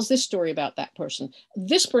person tells this story about that person,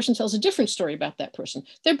 this person tells a different story about that person.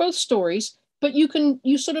 They're both stories, but you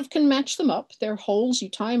sort of can match them up. They're holes, you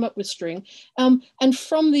tie them up with string, and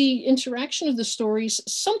from the interaction of the stories,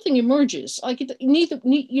 something emerges. Like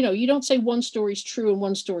you don't say one story is true and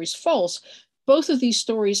one story is false. Both of these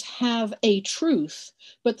stories have a truth,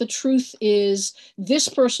 but the truth is this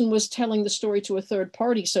person was telling the story to a third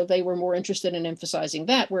party, so they were more interested in emphasizing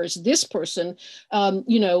that, whereas this person,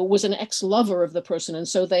 was an ex-lover of the person, and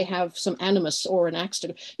so they have some animus or an axe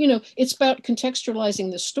to, it's about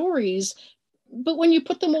contextualizing the stories, but when you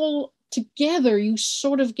put them all together, you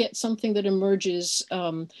sort of get something that emerges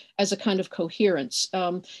as a kind of coherence,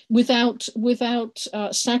 without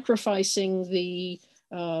sacrificing the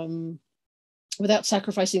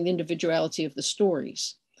individuality of the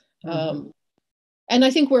stories. Mm-hmm. And I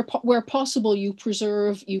think where possible, you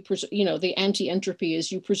preserve, the anti-entropy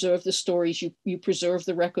is you preserve the stories, you preserve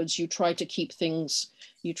the records, you try to keep things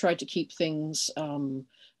in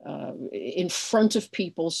front of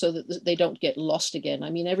people so that they don't get lost again. I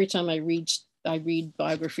mean, every time I read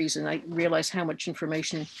biographies, and I realize how much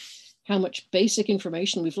basic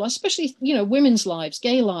information we've lost, especially, women's lives,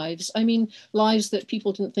 gay lives. I mean, lives that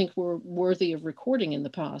people didn't think were worthy of recording in the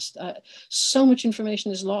past. So much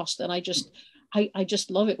information is lost. And I just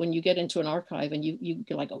love it when you get into an archive and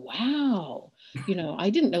you're like, oh, wow, I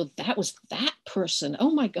didn't know that was that person. Oh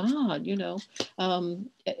my God, it's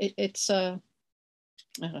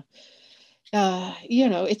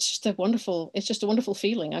just a wonderful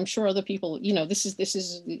feeling. I'm sure other people,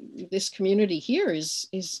 this community here is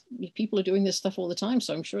people are doing this stuff all the time.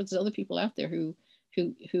 So I'm sure there's other people out there who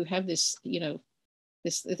have this,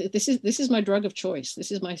 this is my drug of choice.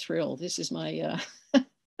 This is my thrill. This is my,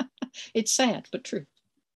 it's sad, but true.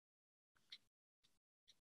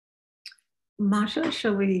 Masha,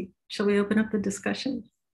 shall we open up the discussion?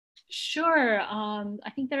 Sure.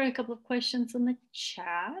 I think there are a couple of questions in the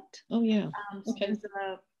chat. Oh, yeah. Okay. There's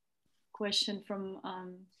a question from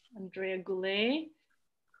Andrea Goulet,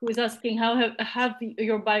 who is asking, how have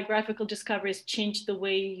your biographical discoveries changed the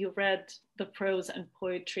way you read the prose and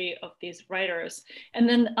poetry of these writers? And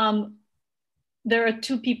then there are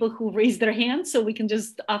two people who raised their hands, so we can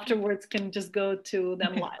afterwards go to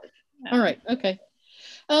them live. Yeah. All right. Okay.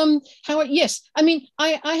 Yes, I mean,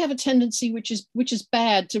 I have a tendency, which is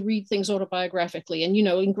bad, to read things autobiographically, and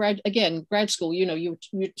in grad school, you're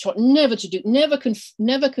taught never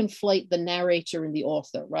conflate the narrator and the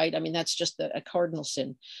author, right? I mean, that's just a cardinal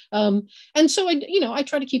sin, and so I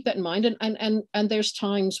try to keep that in mind, and there's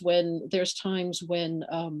times when it's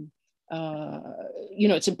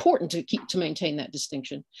important to maintain that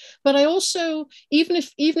distinction, but I also, even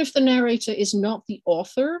if the narrator is not the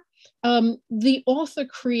author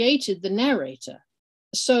created the narrator.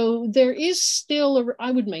 So there is still,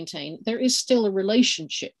 I would maintain, there is still a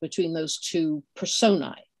relationship between those two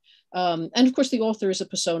personae. And of course, the author is a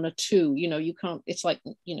persona too. You can't, it's like,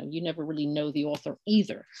 you never really know the author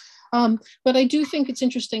either. But I do think it's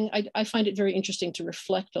interesting. I find it very interesting to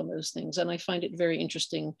reflect on those things. And I find it very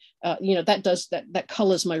interesting, that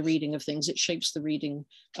colors my reading of things. It shapes the reading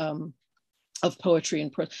of poetry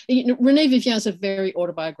and prose. Renée Vivien is a very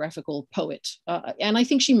autobiographical poet, and I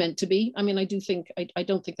think she meant to be. I mean, I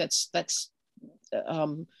don't think that's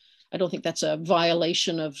I don't think that's a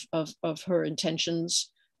violation of her intentions.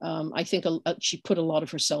 I think she put a lot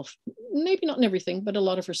of herself, maybe not in everything, but a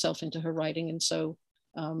lot of herself into her writing. And so,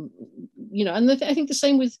 you know, and I think the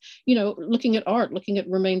same with, you know, looking at art, looking at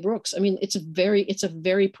Romaine Brooks. I mean, it's a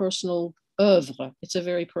very personal oeuvre. It's a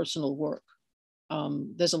very personal work.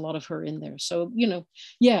 There's a lot of her in there. So, you know,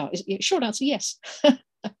 yeah, short answer, yes.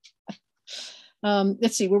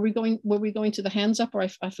 Let's see, were we going to the hands up, or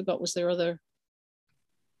I forgot, was there other?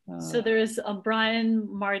 So there is Brian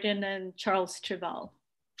Martin and Charles Trival.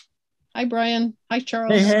 Hi, Brian. Hi,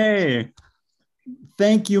 Charles. Hey.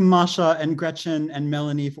 Thank you, Masha and Gretchen and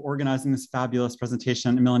Melanie, for organizing this fabulous presentation.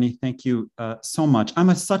 And Melanie, thank you so much.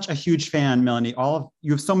 I'm such a huge fan, Melanie.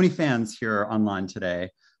 You have so many fans here online today.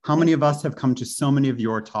 How many of us have come to so many of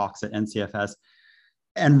your talks at NCFS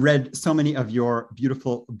and read so many of your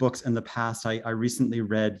beautiful books in the past? I recently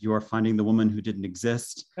read your Finding the Woman Who Didn't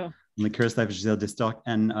Exist, Le Curious Life of Gisèle Destock,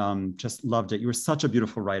 and just loved it. You were such a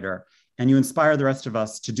beautiful writer. And you inspire the rest of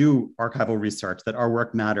us to do archival research, that our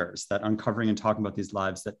work matters, that uncovering and talking about these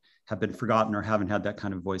lives that have been forgotten or haven't had that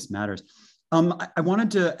kind of voice matters. I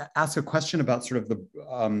wanted to ask a question about sort of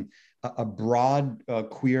the a broad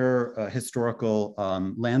queer historical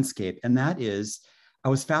landscape. And that is, I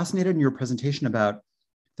was fascinated in your presentation about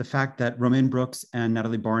the fact that Romaine Brooks and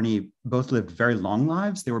Natalie Barney both lived very long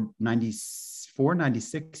lives. They were 94,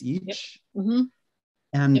 96 each. Yep. Mm-hmm.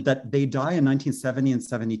 And that they die in 1970 and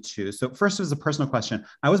 72. So first, it was a personal question.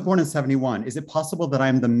 I was born in 71. Is it possible that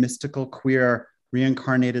I'm the mystical, queer,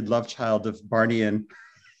 reincarnated love child of Barney and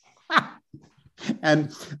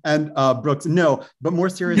Brooks? No, but more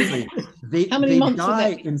seriously, they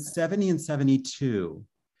die in 70 and 72.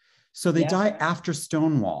 So they die after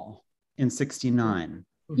Stonewall in 69.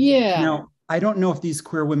 Yeah. Now, I don't know if these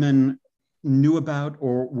queer women knew about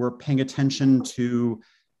or were paying attention to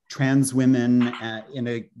trans women in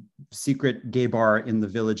a secret gay bar in the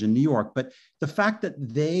Village in New York. But the fact that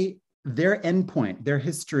their endpoint, their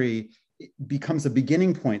history becomes a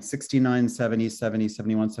beginning point, 69, 70, 70,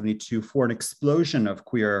 71, 72, for an explosion of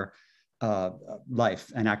queer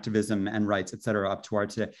life and activism and rights, et cetera, up to our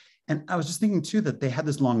today. And I was just thinking too, that they had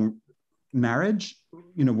this long marriage.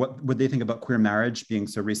 You know, what would they think about queer marriage being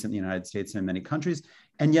so recent in the United States and in many countries?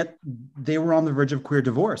 And yet they were on the verge of queer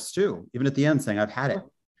divorce too, even at the end saying, I've had it.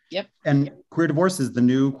 Yep. And queer divorce is the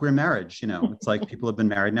new queer marriage. You know, it's like people have been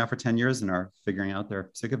married now for 10 years and are figuring out they're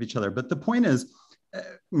sick of each other. But the point is,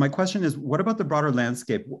 my question is, what about the broader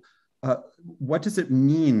landscape? What does it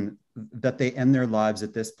mean that they end their lives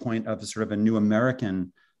at this point of sort of a new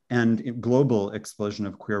American and global explosion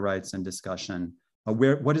of queer rights and discussion?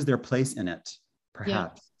 What is their place in it,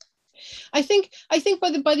 perhaps? Yeah. I think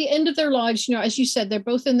by the end of their lives, you know, as you said, they're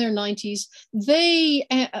both in their 90s.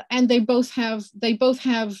 They both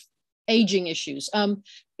have aging issues.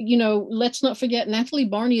 You know, let's not forget, Natalie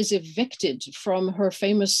Barney is evicted from her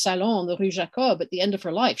famous salon, the Rue Jacob, at the end of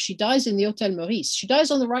her life. She dies in the Hôtel Maurice. She dies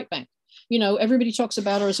on the right bank. You know, everybody talks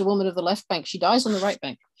about her as a woman of the left bank. She dies on the right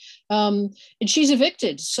bank. And she's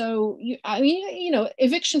evicted. So, I mean, you know,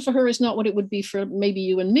 eviction for her is not what it would be for maybe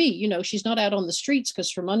you and me. You know, she's not out on the streets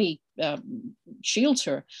because her money shields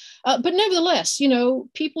her. But nevertheless, you know,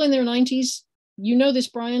 people in their 90s, you know this,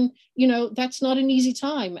 Brian, you know, that's not an easy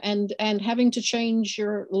time, and having to change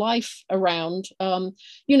your life around,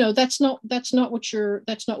 you know, that's not what you're,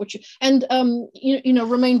 and you know,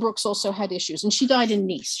 Romaine Brooks also had issues, and she died in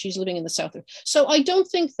Nice. She's living in the south. So I don't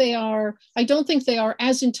think they are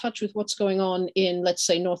as in touch with what's going on in, let's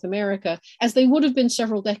say, North America as they would have been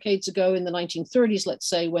several decades ago in the 1930s, let's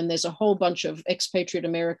say, when there's a whole bunch of expatriate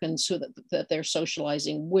Americans that they're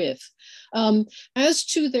socializing with. As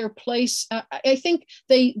to their place, I think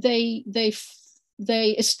they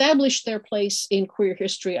established their place in queer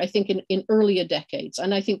history, I think, in earlier decades,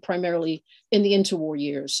 and I think primarily in the interwar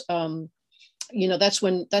years. You know, that's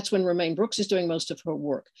when Romaine Brooks is doing most of her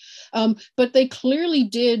work. But they clearly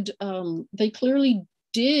did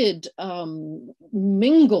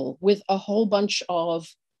mingle with a whole bunch of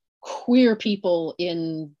queer people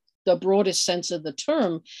in the broadest sense of the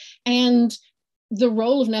term, and the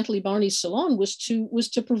role of Natalie Barney's Salon was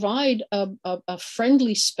to provide a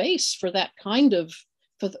friendly space for that kind of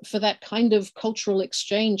cultural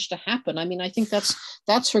exchange to happen. I mean, I think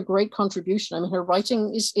that's her great contribution. I mean, her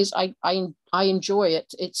writing is I enjoy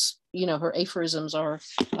it. It's, you know, her aphorisms are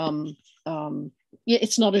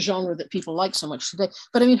it's not a genre that people like so much today,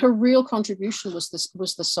 but I mean, her real contribution was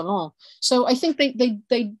the Salon. So I think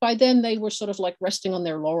they by then they were sort of like resting on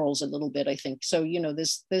their laurels a little bit, I think. So, you know,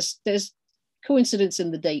 there's coincidence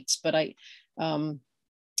in the dates, but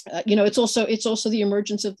it's also the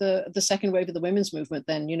emergence of the second wave of the women's movement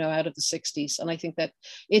then, out of the 60s. And I think that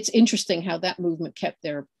it's interesting how that movement kept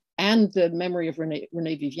their, and the memory of Renée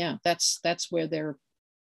Vivien, that's where their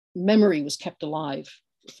memory was kept alive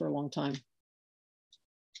for a long time.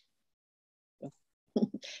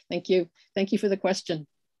 Thank you for the question.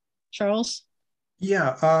 Charles?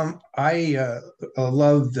 Yeah, I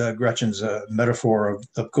loved Gretchen's metaphor of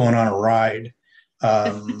going on a ride.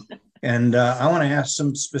 And I want to ask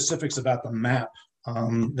some specifics about the map,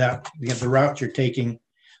 that the route you're taking.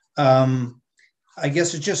 I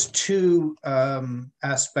guess it's just two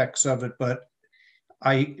aspects of it, but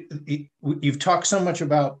you've talked so much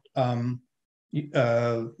about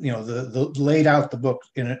the laid out the book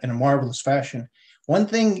in a marvelous fashion. One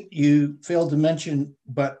thing you failed to mention,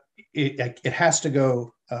 but it has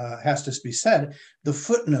to be said, the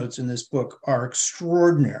footnotes in this book are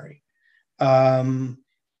extraordinary.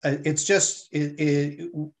 It's just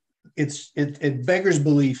it beggars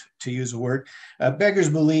belief, to use a word, beggars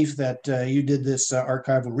belief that you did this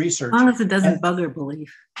archival research. As long as it doesn't bugger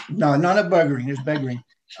belief. No, not a buggering. There's begging.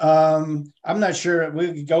 I'm not sure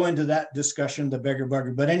we could go into that discussion, the beggar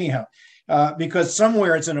bugger, but anyhow, because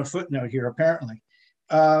somewhere it's in a footnote here apparently.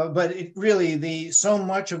 But it really, so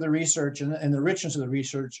much of the research and the richness of the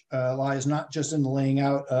research lies not just in the laying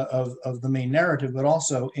out of the main narrative, but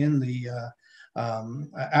also in the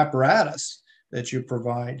apparatus that you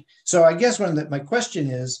provide. So I guess my question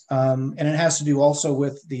is, and it has to do also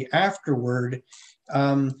with the afterword,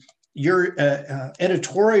 your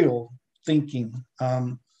editorial thinking,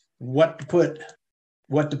 what to put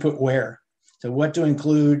where, so what to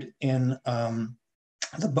include in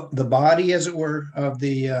the body, as it were, of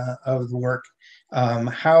the work,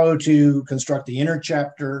 how to construct the inner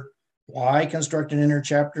chapter, why construct an inner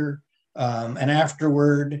chapter, an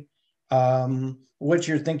afterword, what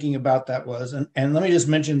you're thinking about that was. And let me just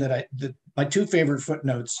mention that my two favorite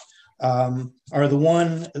footnotes are the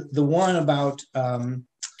one about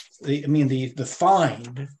the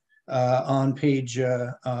find on page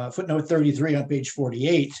footnote 33 on page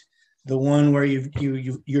 48. The one where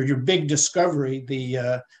your big discovery,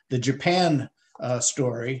 the Japan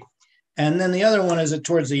story, and then the other one is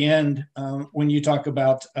towards the end when you talk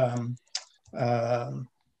about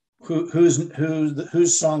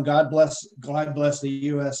whose song God bless the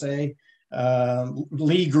USA,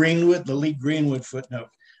 Lee Greenwood, the Lee Greenwood footnote.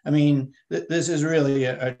 I mean, this is really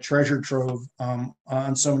a treasure trove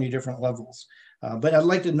on so many different levels. But I'd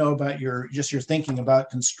like to know about your thinking about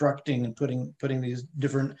constructing and putting these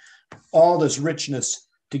different, all this richness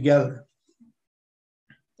together.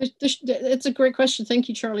 It's a great question. Thank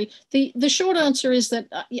you, Charlie. The short answer is that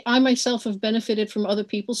I myself have benefited from other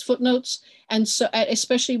people's footnotes. And so,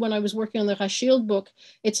 especially when I was working on the Rachilde book,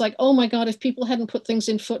 it's like, oh my God, if people hadn't put things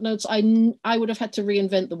in footnotes, I would have had to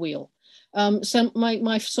reinvent the wheel. So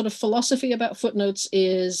my sort of philosophy about footnotes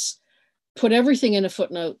is put everything in a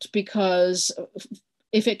footnote, because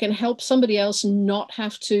if it can help somebody else not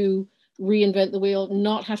have to reinvent the wheel,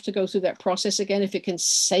 not have to go through that process again, if it can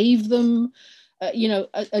save them,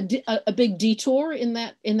 a big detour in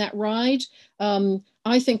that ride,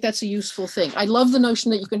 I think that's a useful thing. I love the notion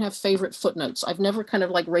that you can have favorite footnotes. I've never kind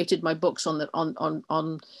of like rated my books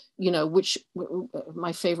on which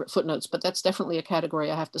my favorite footnotes, but that's definitely a category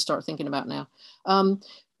I have to start thinking about now.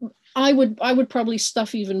 I would probably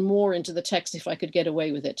stuff even more into the text if I could get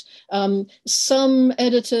away with it. Some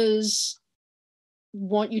editors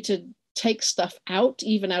want you to take stuff out,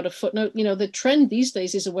 even out of footnote. The trend these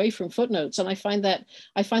days is away from footnotes, and I find that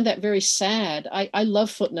very sad. I love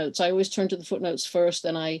footnotes. I always turn to the footnotes first,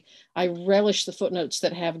 and I relish the footnotes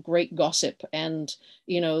that have great gossip and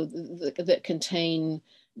that contain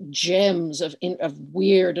gems of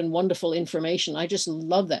weird and wonderful information. I just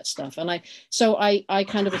love that stuff, and I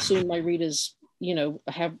kind of assume my readers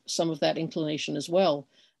have some of that inclination as well.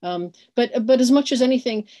 But as much as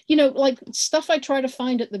anything, like stuff I try to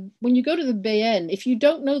find when you go to the BN, if you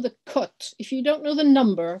don't know the cut, if you don't know the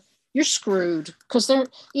number, you're screwed, because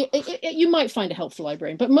you might find a helpful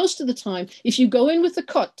librarian, but most of the time, if you go in with the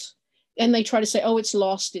cut and they try to say, oh, it's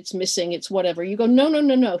lost, it's missing, it's whatever, you go,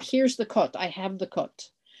 no, here's the cut, I have the cut.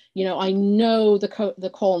 I know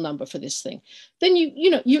the call number for this thing. Then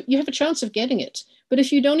you have a chance of getting it. But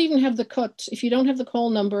if you don't even have the cut, if you don't have the call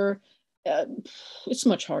number, it's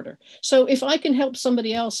much harder. So if I can help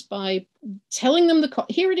somebody else by telling them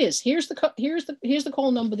here it is, here's the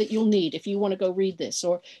call number that you'll need if you want to go read this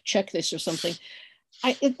or check this or something.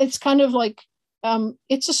 It's kind of like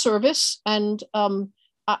it's a service, and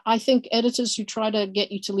I think editors who try to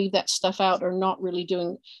get you to leave that stuff out are not really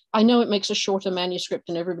doing. I know it makes a shorter manuscript,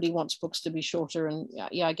 and everybody wants books to be shorter, and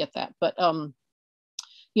yeah, I get that, but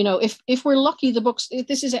you know, if we're lucky, the books,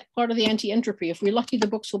 this is part of the anti-entropy. If we're lucky, the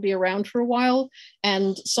books will be around for a while,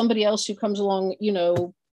 and somebody else who comes along, you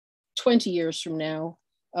know, 20 years from now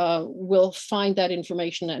will find that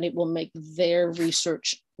information, and it will make their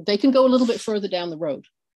research. They can go a little bit further down the road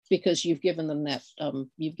because you've given them that,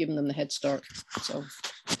 you've given them the head start. So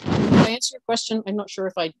did I answer your question? I'm not sure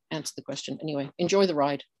if I answered the question. Anyway, enjoy the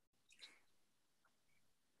ride.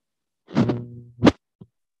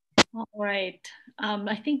 All right.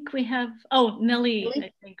 I think we have, oh, Nelly,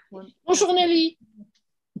 I think. Bonjour, Nelly.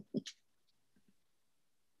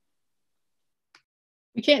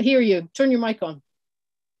 We can't hear you. Turn your mic on.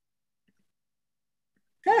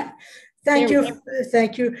 Thank you.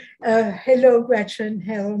 Thank you. Hello, Gretchen.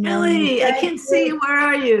 Hello, Melanie. I can't see you. Where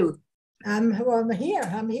are you? I'm here.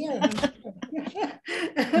 I'm here.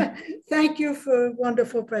 Thank you for a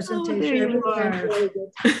wonderful presentation. Oh, there you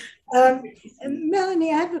are.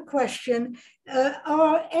 Melanie, I have a question.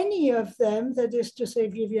 Are any of them, that is to say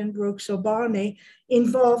Vivien, Brooks, or Barney,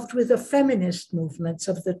 involved with the feminist movements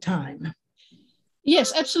of the time?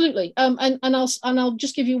 Yes, absolutely. And I'll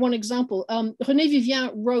just give you one example. Renée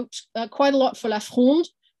Vivien wrote quite a lot for La Fronde,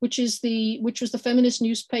 which was the feminist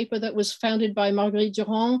newspaper that was founded by Marguerite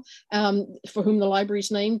Durand, for whom the library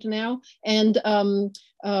is named now. And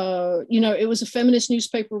you know, it was a feminist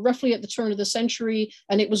newspaper roughly at the turn of the century,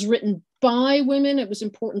 and it was written by women. It was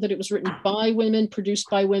important that it was written by women, produced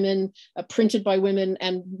by women, printed by women,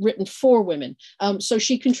 and written for women. So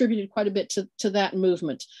she contributed quite a bit to that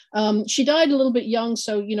movement. She died a little bit young,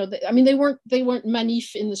 so you know, I mean, they weren't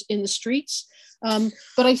manif in the streets.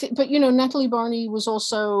 But you know, Natalie Barney was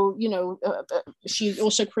also, you know, she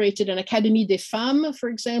also created an Académie des Femmes, for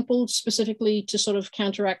example, specifically to sort of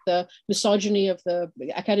counteract the misogyny of the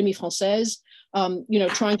Académie Française. You know,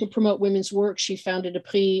 trying to promote women's work, she founded a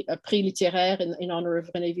prix littéraire in honor of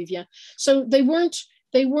Renée Vivien. So they weren't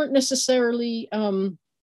necessarily,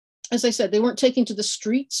 as I said, they weren't taking to the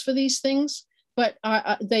streets for these things, but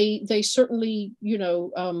they certainly, you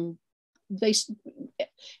know,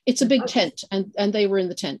 it's a big tent, and they were in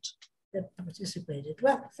the tent. That participated.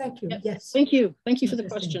 Well, thank you. Yeah. Yes. Thank you for the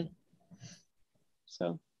question.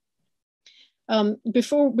 So,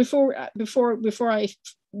 before we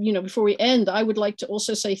end, I would like to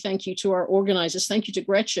also say thank you to our organizers. Thank you to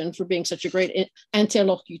Gretchen for being such a great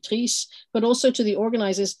interlocutrice, but also to the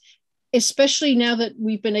organizers, especially now that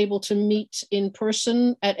we've been able to meet in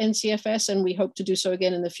person at NCFS, and we hope to do so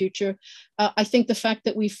again in the future. I think the fact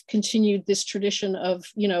that we've continued this tradition of,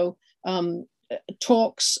 you know,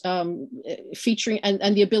 talks featuring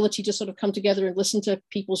and the ability to sort of come together and listen to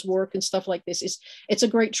people's work and stuff like this it's a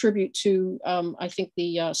great tribute to I think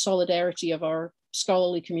the solidarity of our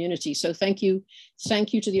scholarly community. So thank you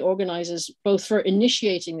to the organizers, both for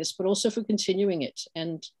initiating this, but also for continuing it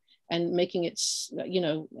and making it, you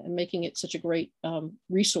know, making it such a great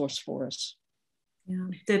resource for us. Yeah,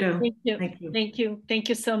 ditto. Thank you. Thank you. Thank you. Thank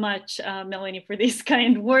you so much, Melanie, for these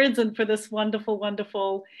kind words and for this wonderful,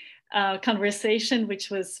 wonderful conversation, which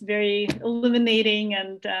was very illuminating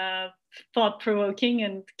and thought-provoking,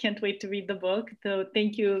 and can't wait to read the book. So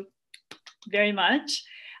thank you very much.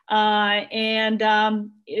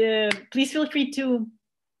 Please feel free to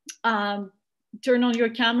turn on your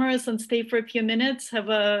cameras and stay for a few minutes, have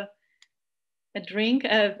a drink,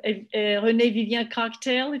 a Renée Vivien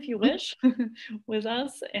cocktail if you wish with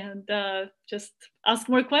us, and just ask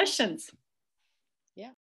more questions.